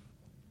world.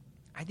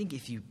 I think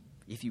if you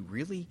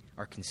really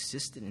are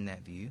consistent in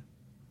that view,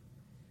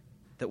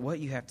 that what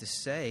you have to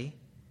say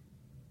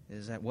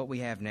is that what we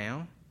have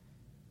now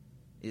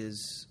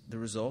is the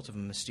result of a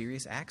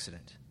mysterious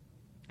accident,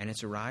 and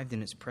it's arrived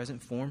in its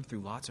present form through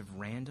lots of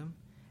random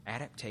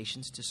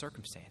adaptations to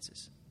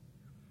circumstances.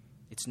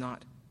 It's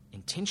not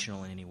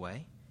intentional in any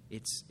way.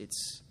 It's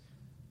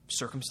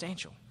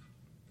circumstantial.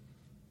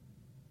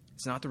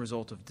 It's not the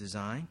result of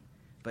design,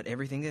 but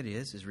everything that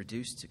is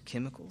reduced to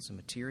chemicals and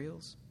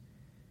materials.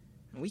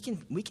 And we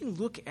can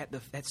look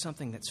at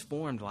something that's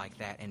formed like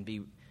that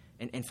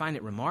and find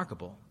it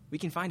remarkable. We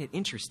can find it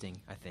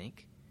interesting, I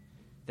think,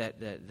 that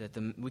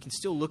we can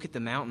still look at the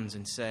mountains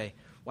and say,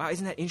 wow,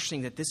 isn't that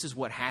interesting that this is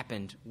what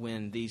happened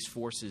when these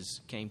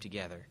forces came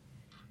together?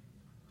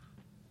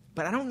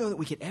 But I don't know that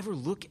we could ever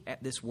look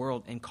at this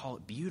world and call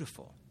it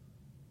beautiful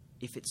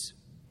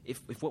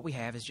if what we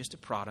have is just a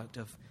product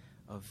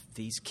of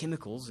these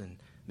chemicals and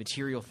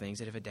material things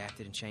that have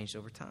adapted and changed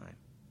over time.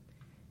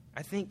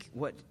 I think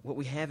what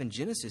we have in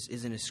Genesis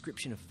is an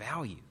ascription of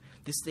value.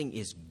 This thing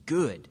is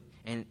good.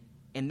 And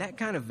that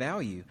kind of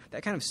value,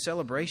 that kind of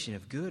celebration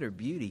of good or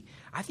beauty,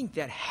 I think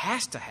that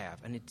has to have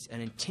an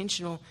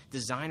intentional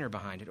designer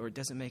behind it, or it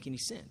doesn't make any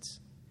sense.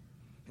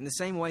 In the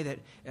same way that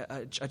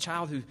a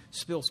child who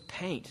spills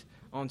paint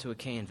onto a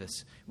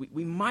canvas,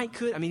 we might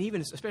could, I mean,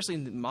 even especially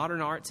in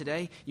modern art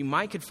today, you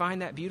might could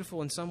find that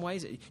beautiful in some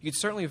ways. You could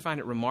certainly find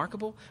it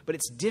remarkable, but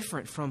it's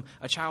different from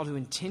a child who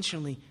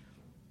intentionally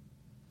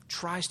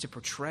tries to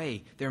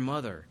portray their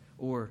mother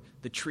or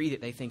the tree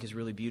that they think is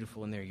really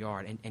beautiful in their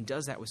yard, and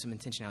does that with some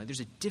intentionality. There's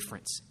a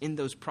difference in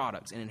those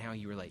products and in how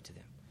you relate to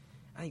them.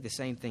 I think the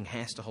same thing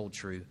has to hold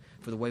true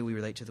for the way we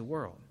relate to the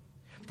world.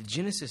 The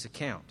Genesis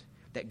account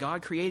that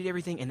God created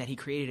everything and that he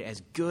created it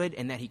as good,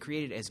 and that he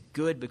created it as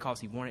good because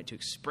he wanted to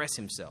express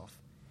himself.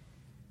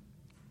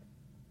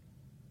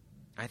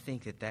 I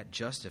think that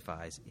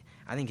justifies,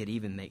 I think it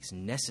even makes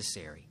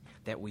necessary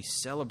that we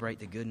celebrate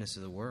the goodness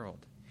of the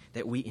world,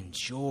 that we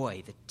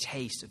enjoy the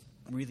taste of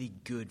really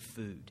good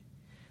food,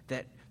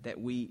 that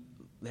we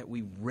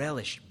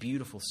relish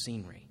beautiful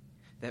scenery,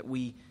 that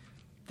we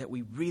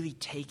really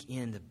take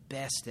in the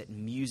best that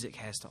music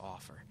has to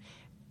offer.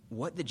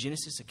 What the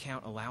Genesis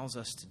account allows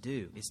us to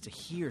do is to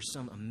hear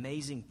some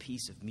amazing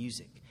piece of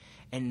music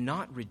and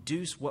not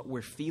reduce what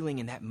we're feeling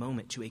in that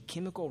moment to a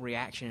chemical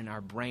reaction in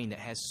our brain that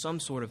has some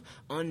sort of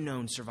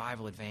unknown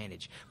survival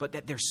advantage, but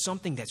that there's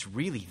something that's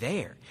really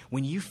there.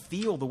 When you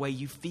feel the way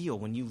you feel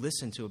when you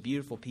listen to a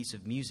beautiful piece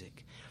of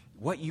music,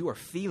 what you are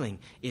feeling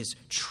is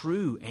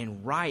true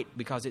and right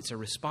because it's a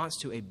response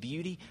to a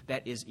beauty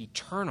that is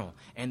eternal.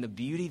 And the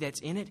beauty that's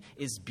in it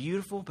is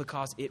beautiful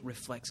because it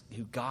reflects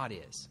who God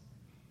is.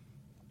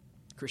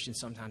 Christians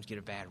sometimes get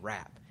a bad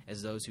rap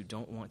as those who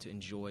don't want to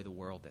enjoy the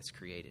world that's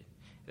created.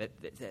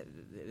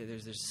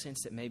 There's a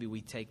sense that maybe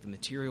we take the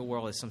material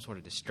world as some sort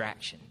of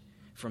distraction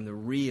from the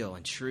real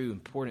and true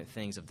important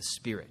things of the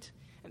Spirit.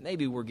 And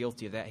maybe we're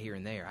guilty of that here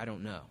and there. I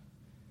don't know.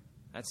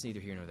 That's neither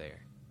here nor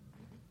there.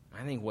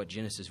 I think what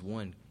Genesis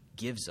 1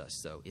 gives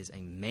us, though, is a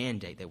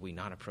mandate that we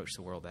not approach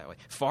the world that way.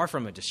 Far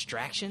from a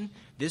distraction,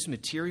 this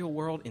material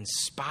world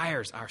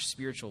inspires our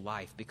spiritual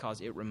life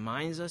because it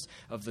reminds us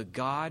of the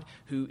God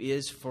who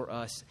is for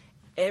us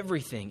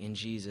everything in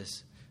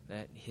Jesus,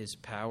 that his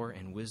power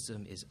and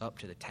wisdom is up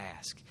to the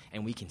task.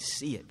 And we can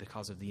see it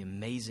because of the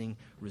amazing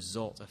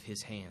result of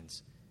his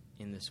hands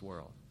in this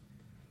world.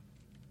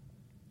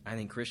 I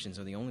think Christians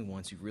are the only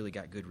ones who've really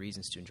got good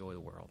reasons to enjoy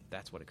the world.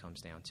 That's what it comes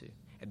down to.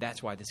 And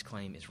that's why this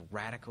claim is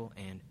radical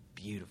and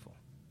beautiful.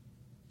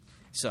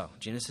 So,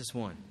 Genesis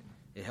 1,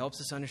 it helps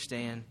us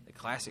understand the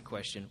classic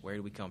question, where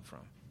do we come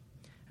from?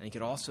 I think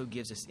it also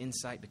gives us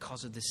insight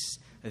because of this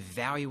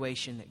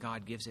evaluation that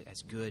God gives it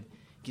as good.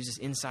 It gives us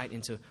insight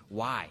into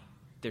why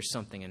there's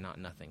something and not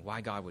nothing, why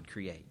God would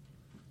create.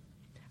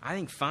 I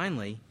think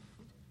finally,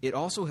 it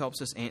also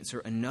helps us answer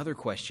another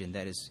question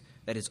that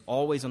is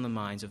always on the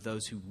minds of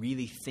those who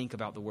really think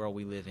about the world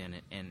we live in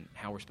and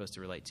how we're supposed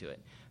to relate to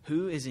it.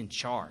 Who is in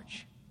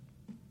charge?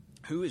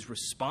 Who is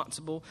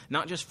responsible,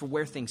 not just for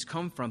where things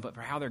come from, but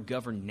for how they're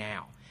governed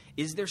now?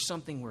 Is there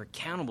something we're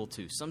accountable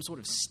to, some sort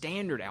of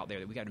standard out there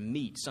that we got to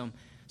meet,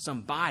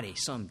 some body,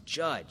 some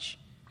judge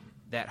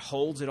that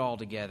holds it all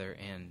together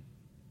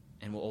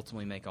and will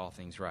ultimately make all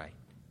things right?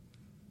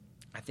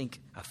 I think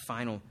a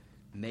final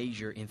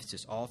major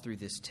emphasis all through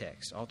this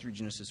text, all through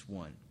Genesis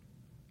 1,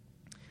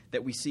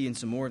 that we see in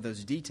some more of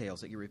those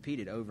details that get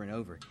repeated over and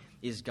over,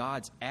 is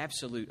God's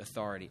absolute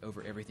authority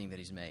over everything that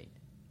he's made.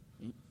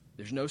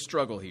 There's no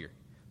struggle here.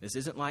 This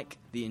isn't like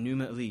the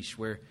Enuma Elish,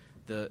 where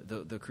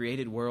the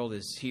created world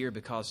is here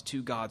because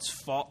two gods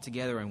fought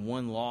together and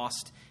one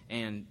lost,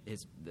 and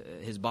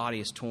his body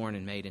is torn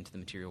and made into the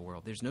material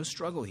world. There's no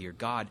struggle here.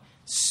 God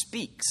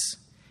speaks.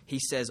 He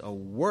says a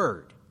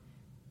word,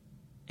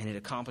 and it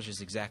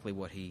accomplishes exactly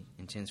what he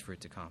intends for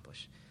it to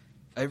accomplish.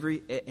 Every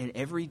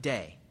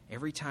day,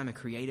 every time a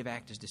creative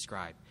act is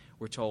described,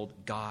 we're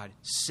told God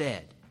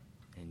said.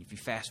 And if you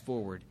fast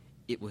forward,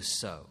 it was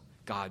so.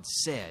 God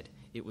said,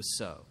 it was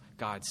so.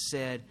 God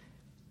said,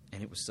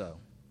 and it was so.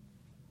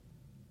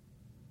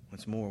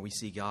 Once more, we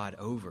see God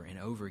over and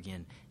over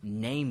again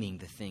naming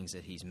the things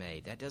that he's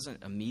made. That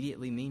doesn't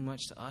immediately mean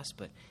much to us,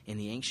 but in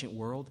the ancient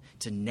world,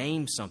 to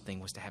name something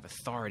was to have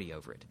authority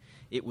over it.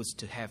 It was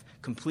to have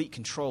complete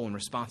control and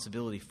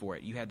responsibility for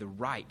it. You had the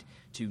right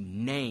to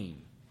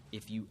name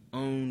if you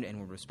owned and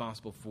were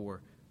responsible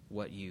for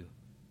what you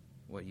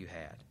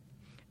had.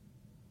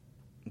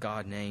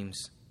 God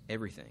names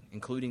everything,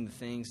 including the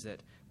things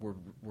that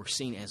were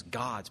seen as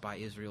gods by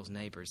Israel's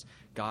neighbors.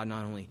 God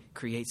not only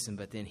creates them,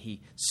 but then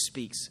he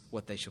speaks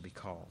what they shall be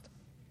called.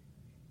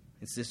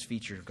 It's this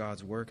feature of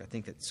God's work, I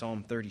think, that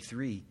Psalm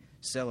 33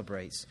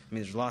 celebrates. I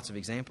mean, there's lots of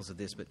examples of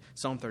this, but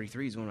Psalm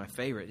 33 is one of my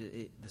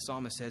favorite. The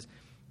psalmist says,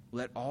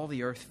 "Let all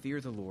the earth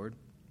fear the Lord."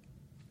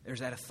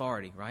 There's that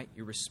authority, right?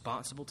 You're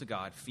responsible to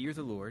God. Fear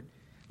the Lord.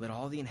 Let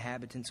all the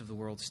inhabitants of the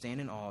world stand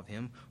in awe of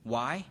him.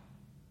 Why?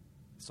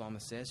 The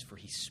psalmist says, "For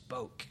he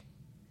spoke,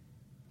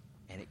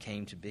 and it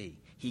came to be.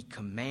 He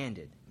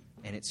commanded,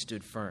 and it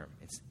stood firm."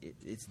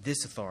 It's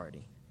this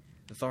authority.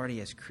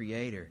 authority as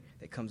creator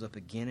that comes up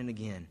again and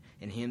again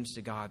in hymns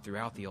to God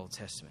throughout the Old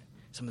Testament.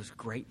 Some of those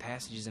great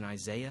passages in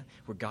Isaiah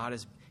where God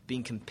is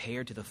being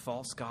compared to the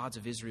false gods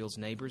of Israel's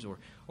neighbors,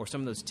 or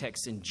some of those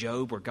texts in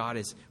Job where God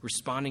is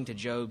responding to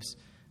Job's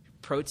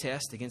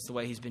protest against the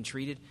way he's been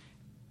treated.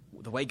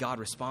 The way God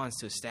responds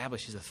to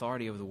establish his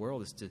authority over the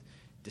world is to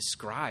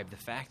describe the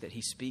fact that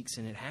he speaks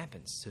and it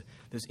happens. So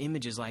those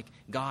images like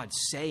God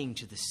saying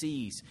to the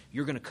seas,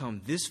 you're going to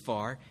come this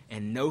far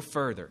and no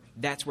further.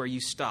 That's where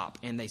you stop,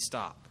 and they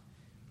stop.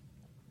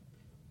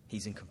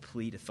 He's in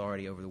complete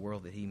authority over the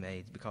world that he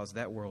made because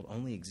that world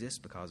only exists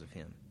because of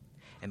him.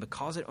 And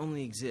because it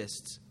only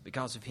exists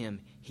because of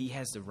him, he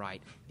has the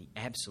right, the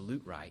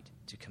absolute right,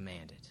 to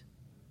command it.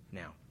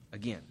 Now,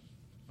 again,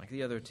 like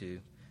the other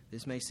two,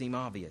 this may seem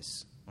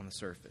obvious on the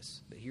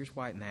surface, but here's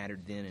why it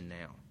mattered then and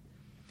now.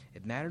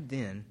 It mattered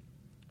then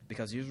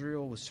because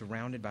Israel was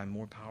surrounded by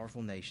more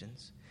powerful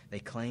nations. They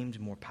claimed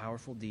more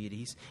powerful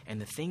deities, and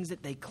the things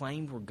that they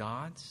claimed were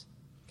gods,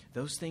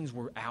 those things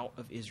were out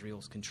of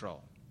Israel's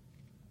control.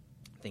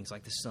 Things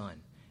like the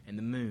sun and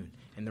the moon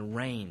and the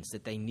rains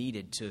that they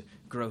needed to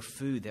grow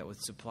food that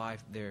would supply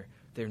their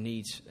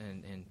needs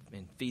and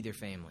feed their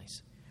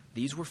families.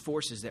 These were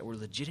forces that were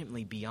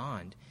legitimately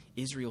beyond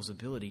Israel's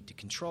ability to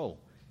control,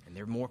 and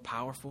their more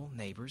powerful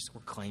neighbors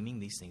were claiming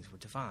these things were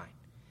divine.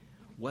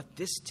 What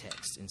this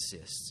text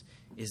insists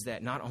is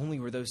that not only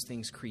were those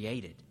things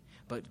created,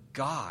 but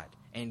God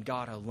and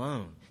God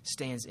alone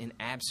stands in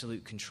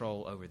absolute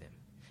control over them.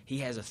 He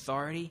has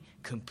authority,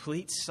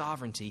 complete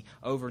sovereignty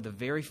over the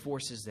very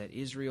forces that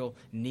Israel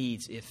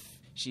needs if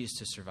she is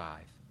to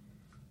survive.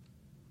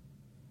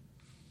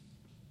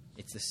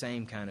 It's the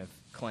same kind of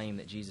claim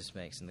that Jesus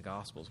makes in the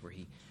Gospels, where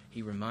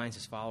he reminds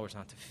his followers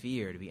not to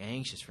fear, to be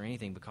anxious for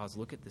anything, because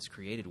look at this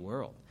created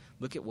world.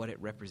 Look at what it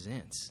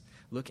represents.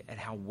 Look at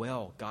how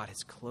well God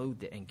has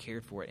clothed it and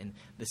cared for it. And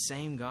the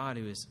same God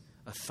who is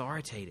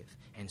authoritative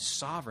and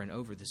sovereign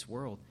over this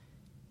world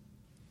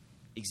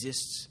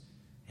exists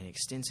and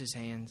extends his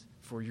hands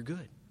for your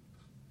good.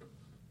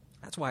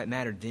 That's why it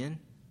mattered then.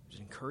 It was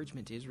an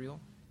encouragement to Israel.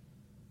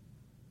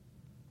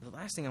 The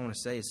last thing I want to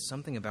say is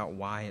something about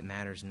why it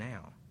matters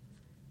now.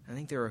 I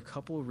think there are a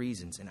couple of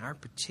reasons in our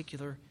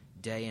particular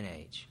day and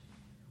age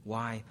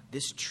why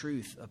this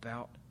truth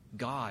about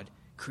God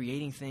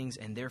creating things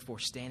and therefore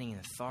standing in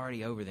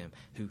authority over them,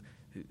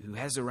 who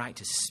has the right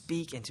to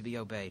speak and to be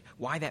obeyed,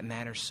 why that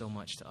matters so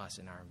much to us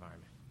in our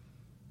environment.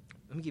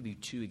 Let me give you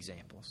two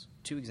examples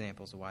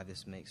of why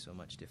this makes so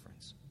much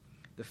difference.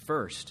 The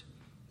first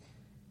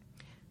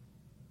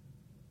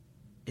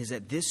is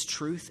that this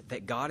truth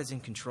that God is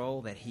in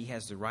control, that he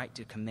has the right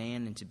to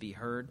command and to be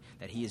heard,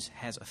 that he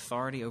has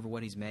authority over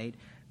what he's made,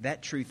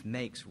 that truth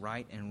makes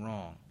right and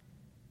wrong,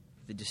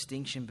 the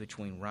distinction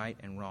between right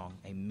and wrong,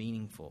 a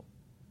meaningful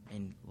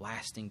and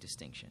lasting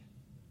distinction.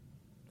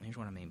 And here's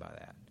what I mean by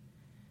that.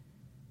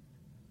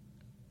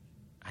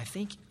 I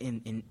think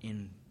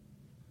in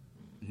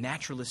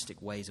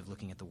naturalistic ways of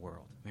looking at the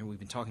world, remember we've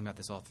been talking about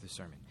this all through the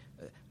sermon,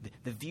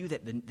 the view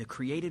that the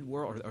created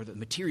world, or the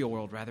material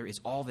world rather, is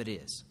all that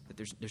is, that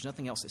there's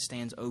nothing else that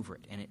stands over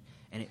it, and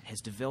it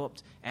has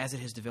developed as it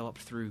has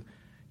developed through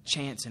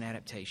chance and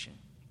adaptation.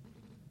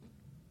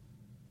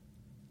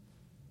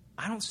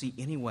 I don't see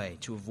any way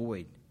to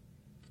avoid,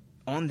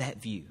 on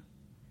that view,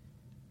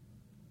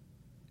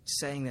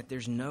 saying that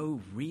there's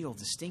no real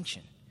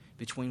distinction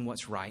between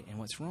what's right and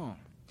what's wrong.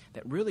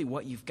 That really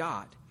what you've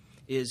got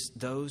is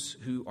those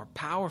who are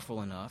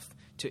powerful enough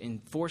to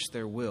enforce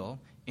their will,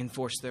 and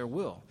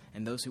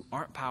those who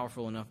aren't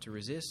powerful enough to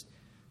resist,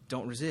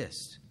 don't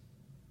resist.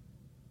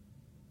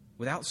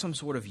 Without some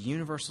sort of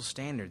universal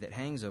standard that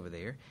hangs over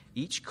there,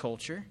 each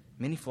culture,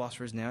 many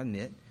philosophers now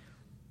admit,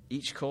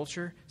 each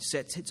culture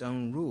sets its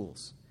own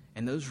rules,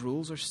 and those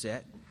rules are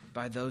set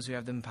by those who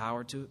have the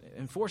power to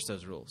enforce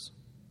those rules.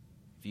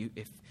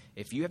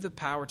 If you have the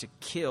power to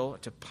kill,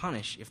 to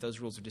punish if those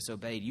rules are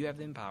disobeyed, you have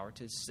the power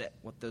to set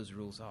what those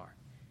rules are.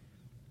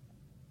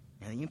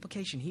 And the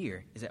implication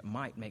here is that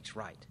might makes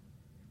right.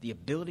 The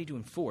ability to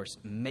enforce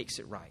makes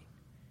it right.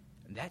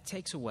 And that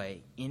takes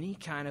away any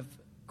kind of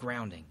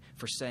grounding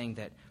for saying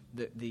that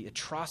the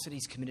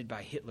atrocities committed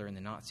by Hitler and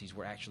the Nazis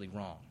were actually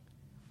wrong.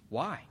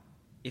 Why?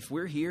 If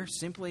we're here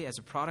simply as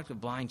a product of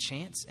blind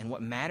chance and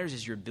what matters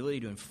is your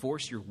ability to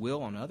enforce your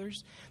will on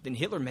others, then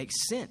Hitler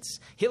makes sense.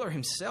 Hitler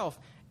himself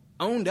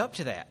owned up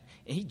to that.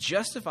 And he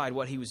justified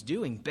what he was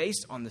doing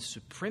based on the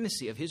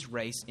supremacy of his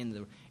race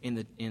in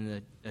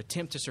the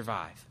attempt to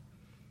survive.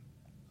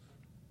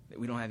 That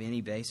we don't have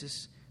any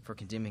basis for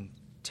condemning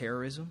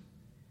terrorism,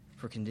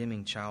 for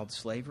condemning child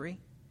slavery,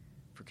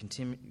 for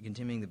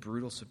condemning the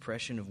brutal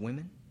suppression of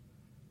women.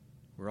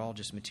 We're all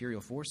just material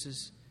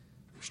forces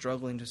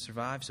struggling to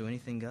survive, so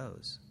anything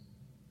goes.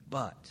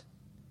 But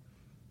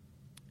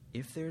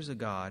if there's a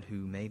God who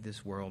made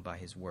this world by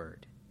his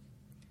word,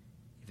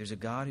 if there's a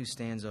God who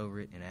stands over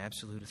it in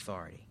absolute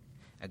authority,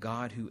 a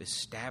God who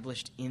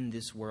established in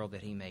this world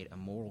that he made a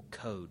moral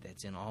code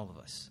that's in all of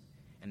us,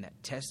 and that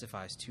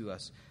testifies to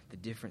us the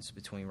difference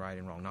between right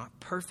and wrong, not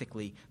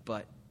perfectly,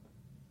 but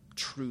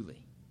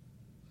truly,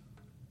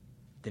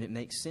 then it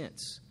makes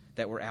sense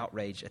that we're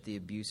outraged at the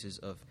abuses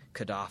of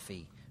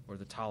Gaddafi or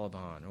the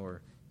Taliban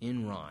or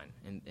Enron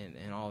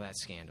and all that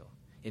scandal.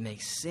 It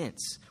makes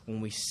sense when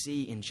we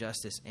see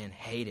injustice and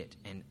hate it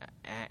and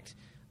act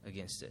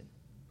against it.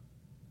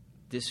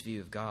 This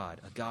view of God,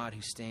 a God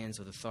who stands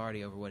with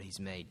authority over what he's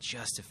made,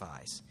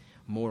 justifies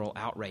moral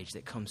outrage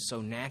that comes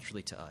so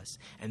naturally to us.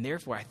 And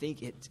therefore, I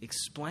think it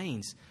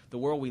explains the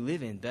world we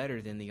live in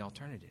better than the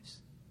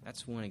alternatives.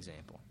 That's one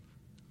example.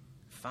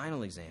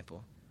 Final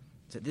example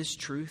is that this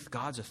truth,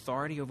 God's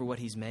authority over what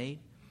he's made,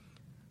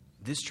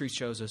 this truth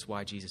shows us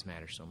why Jesus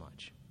matters so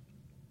much.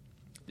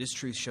 This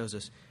truth shows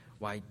us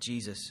why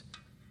Jesus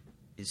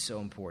is so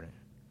important.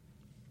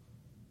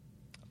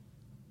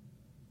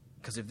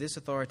 Because if this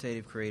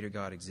authoritative creator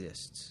God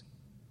exists,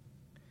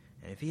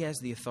 and if he has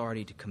the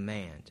authority to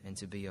command and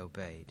to be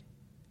obeyed,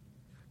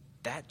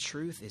 that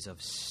truth is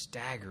of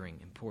staggering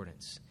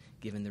importance,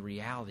 given the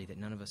reality that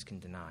none of us can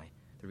deny,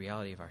 the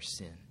reality of our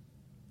sin.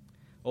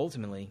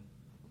 Ultimately,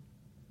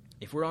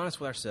 if we're honest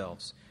with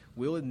ourselves,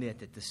 we'll admit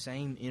that the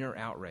same inner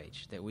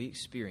outrage that we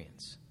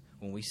experience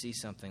when we see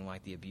something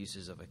like the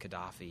abuses of a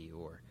Gaddafi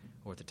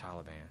or the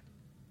Taliban,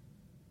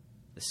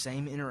 the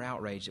same inner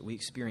outrage that we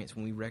experience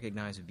when we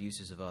recognize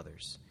abuses of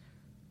others,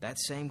 that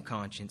same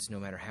conscience, no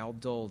matter how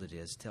dulled it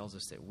is, tells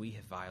us that we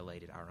have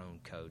violated our own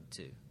code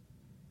too,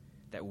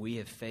 that we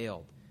have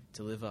failed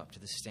to live up to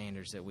the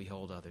standards that we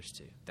hold others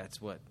to.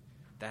 That's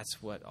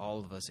what all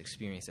of us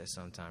experience at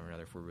some time or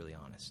another, if we're really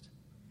honest.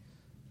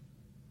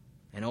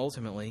 And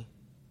ultimately,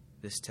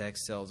 this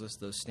text tells us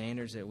those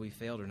standards that we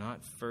failed are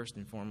not first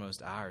and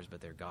foremost ours,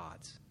 but they're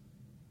God's.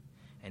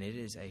 And it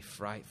is a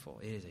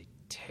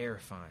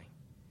terrifying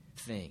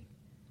thing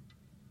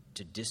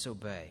to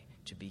disobey,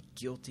 to be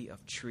guilty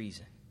of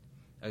treason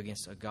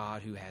against a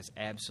God who has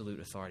absolute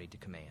authority to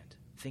command.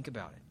 Think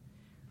about it.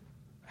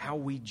 How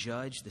we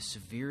judge the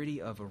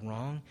severity of a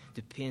wrong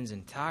depends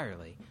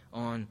entirely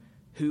on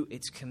who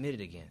it's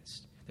committed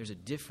against. There's a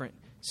different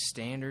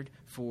standard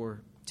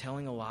for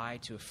telling a lie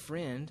to a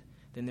friend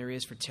than there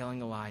is for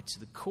telling a lie to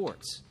the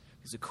courts.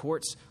 Because the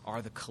courts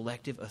are the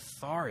collective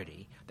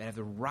authority that have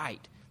the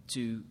right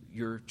to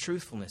your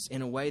truthfulness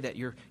in a way that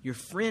your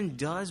friend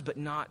does, but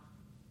not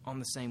on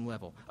the same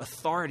level.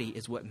 Authority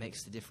is what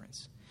makes the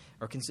difference.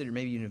 Or consider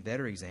maybe even a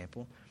better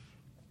example.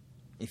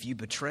 If you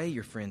betray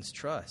your friend's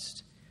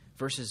trust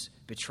versus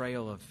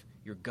betrayal of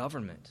your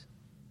government,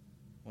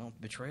 well,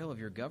 betrayal of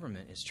your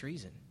government is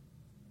treason.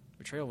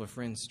 Betrayal of a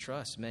friend's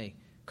trust may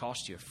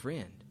cost you a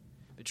friend.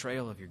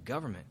 Betrayal of your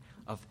government,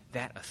 of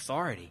that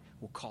authority,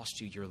 will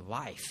cost you your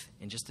life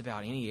in just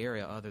about any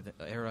era other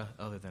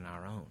than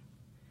our own.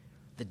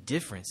 The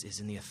difference is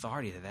in the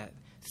authority that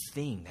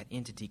thing, that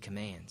entity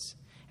commands.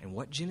 And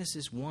what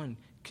Genesis 1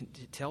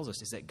 tells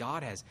us is that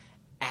God has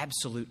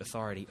absolute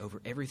authority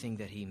over everything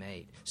that he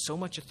made. So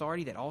much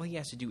authority that all he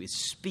has to do is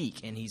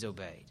speak and he's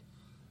obeyed.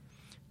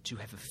 To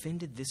have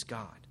offended this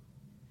God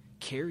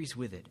carries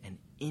with it an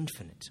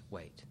infinite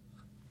weight.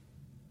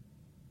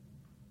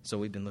 So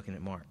we've been looking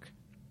at Mark.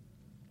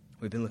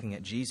 We've been looking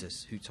at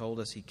Jesus, who told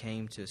us he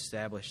came to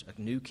establish a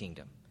new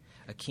kingdom,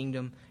 a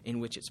kingdom in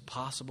which it's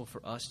possible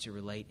for us to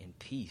relate in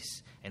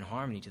peace and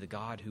harmony to the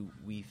God who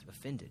we've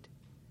offended.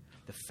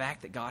 The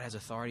fact that God has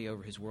authority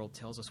over his world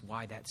tells us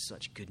why that's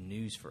such good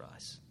news for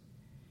us.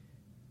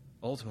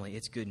 Ultimately,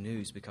 it's good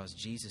news because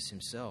Jesus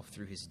himself,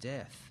 through his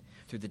death,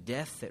 through the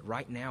death that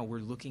right now we're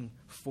looking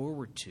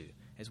forward to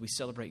as we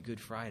celebrate Good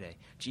Friday,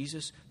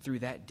 Jesus, through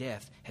that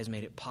death, has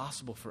made it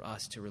possible for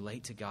us to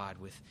relate to God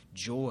with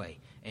joy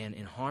and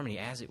in harmony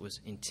as it was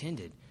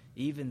intended,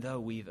 even though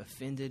we've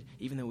offended,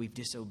 even though we've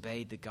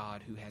disobeyed the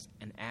God who has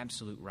an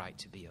absolute right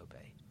to be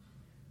obeyed.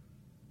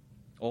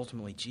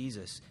 Ultimately,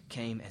 Jesus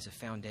came as a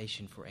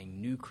foundation for a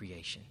new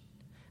creation,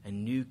 a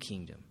new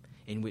kingdom,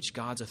 in which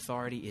God's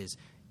authority is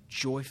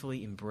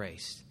joyfully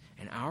embraced.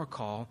 And our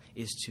call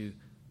is to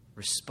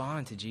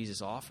respond to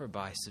Jesus' offer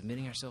by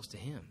submitting ourselves to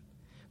him,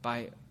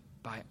 by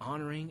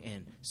honoring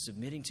and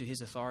submitting to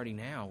his authority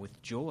now with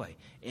joy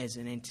as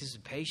an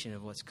anticipation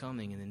of what's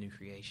coming in the new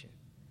creation.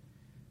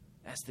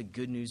 That's the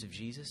good news of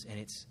Jesus, and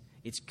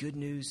it's good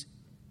news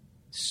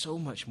so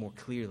much more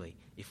clearly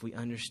if we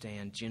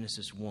understand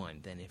Genesis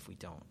 1 than if we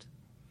don't.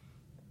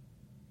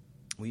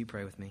 Will you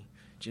pray with me?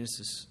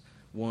 Genesis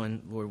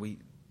 1, Lord,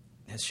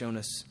 has shown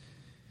us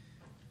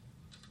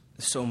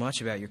so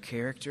much about your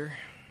character.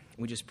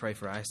 We just pray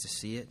for eyes to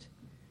see it.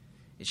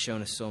 It's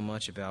shown us so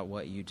much about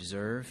what you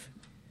deserve.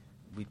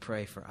 We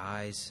pray for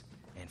eyes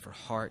and for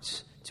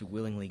hearts to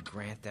willingly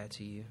grant that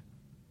to you.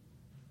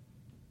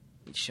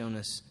 It's shown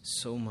us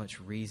so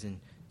much reason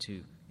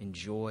to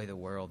enjoy the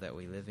world that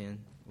we live in.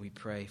 We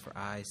pray for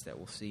eyes that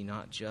will see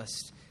not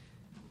just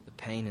the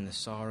pain and the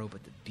sorrow,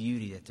 but the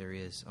beauty that there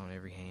is on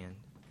every hand.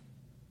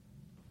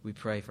 We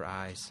pray for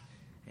eyes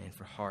and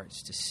for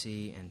hearts to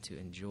see and to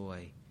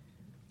enjoy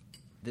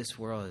this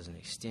world as an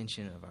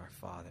extension of our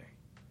Father.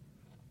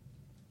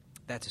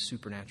 That's a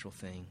supernatural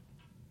thing.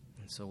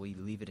 And so we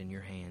leave it in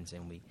your hands,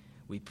 and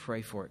we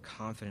pray for it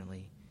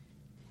confidently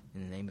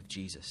in the name of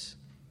Jesus.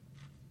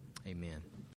 Amen.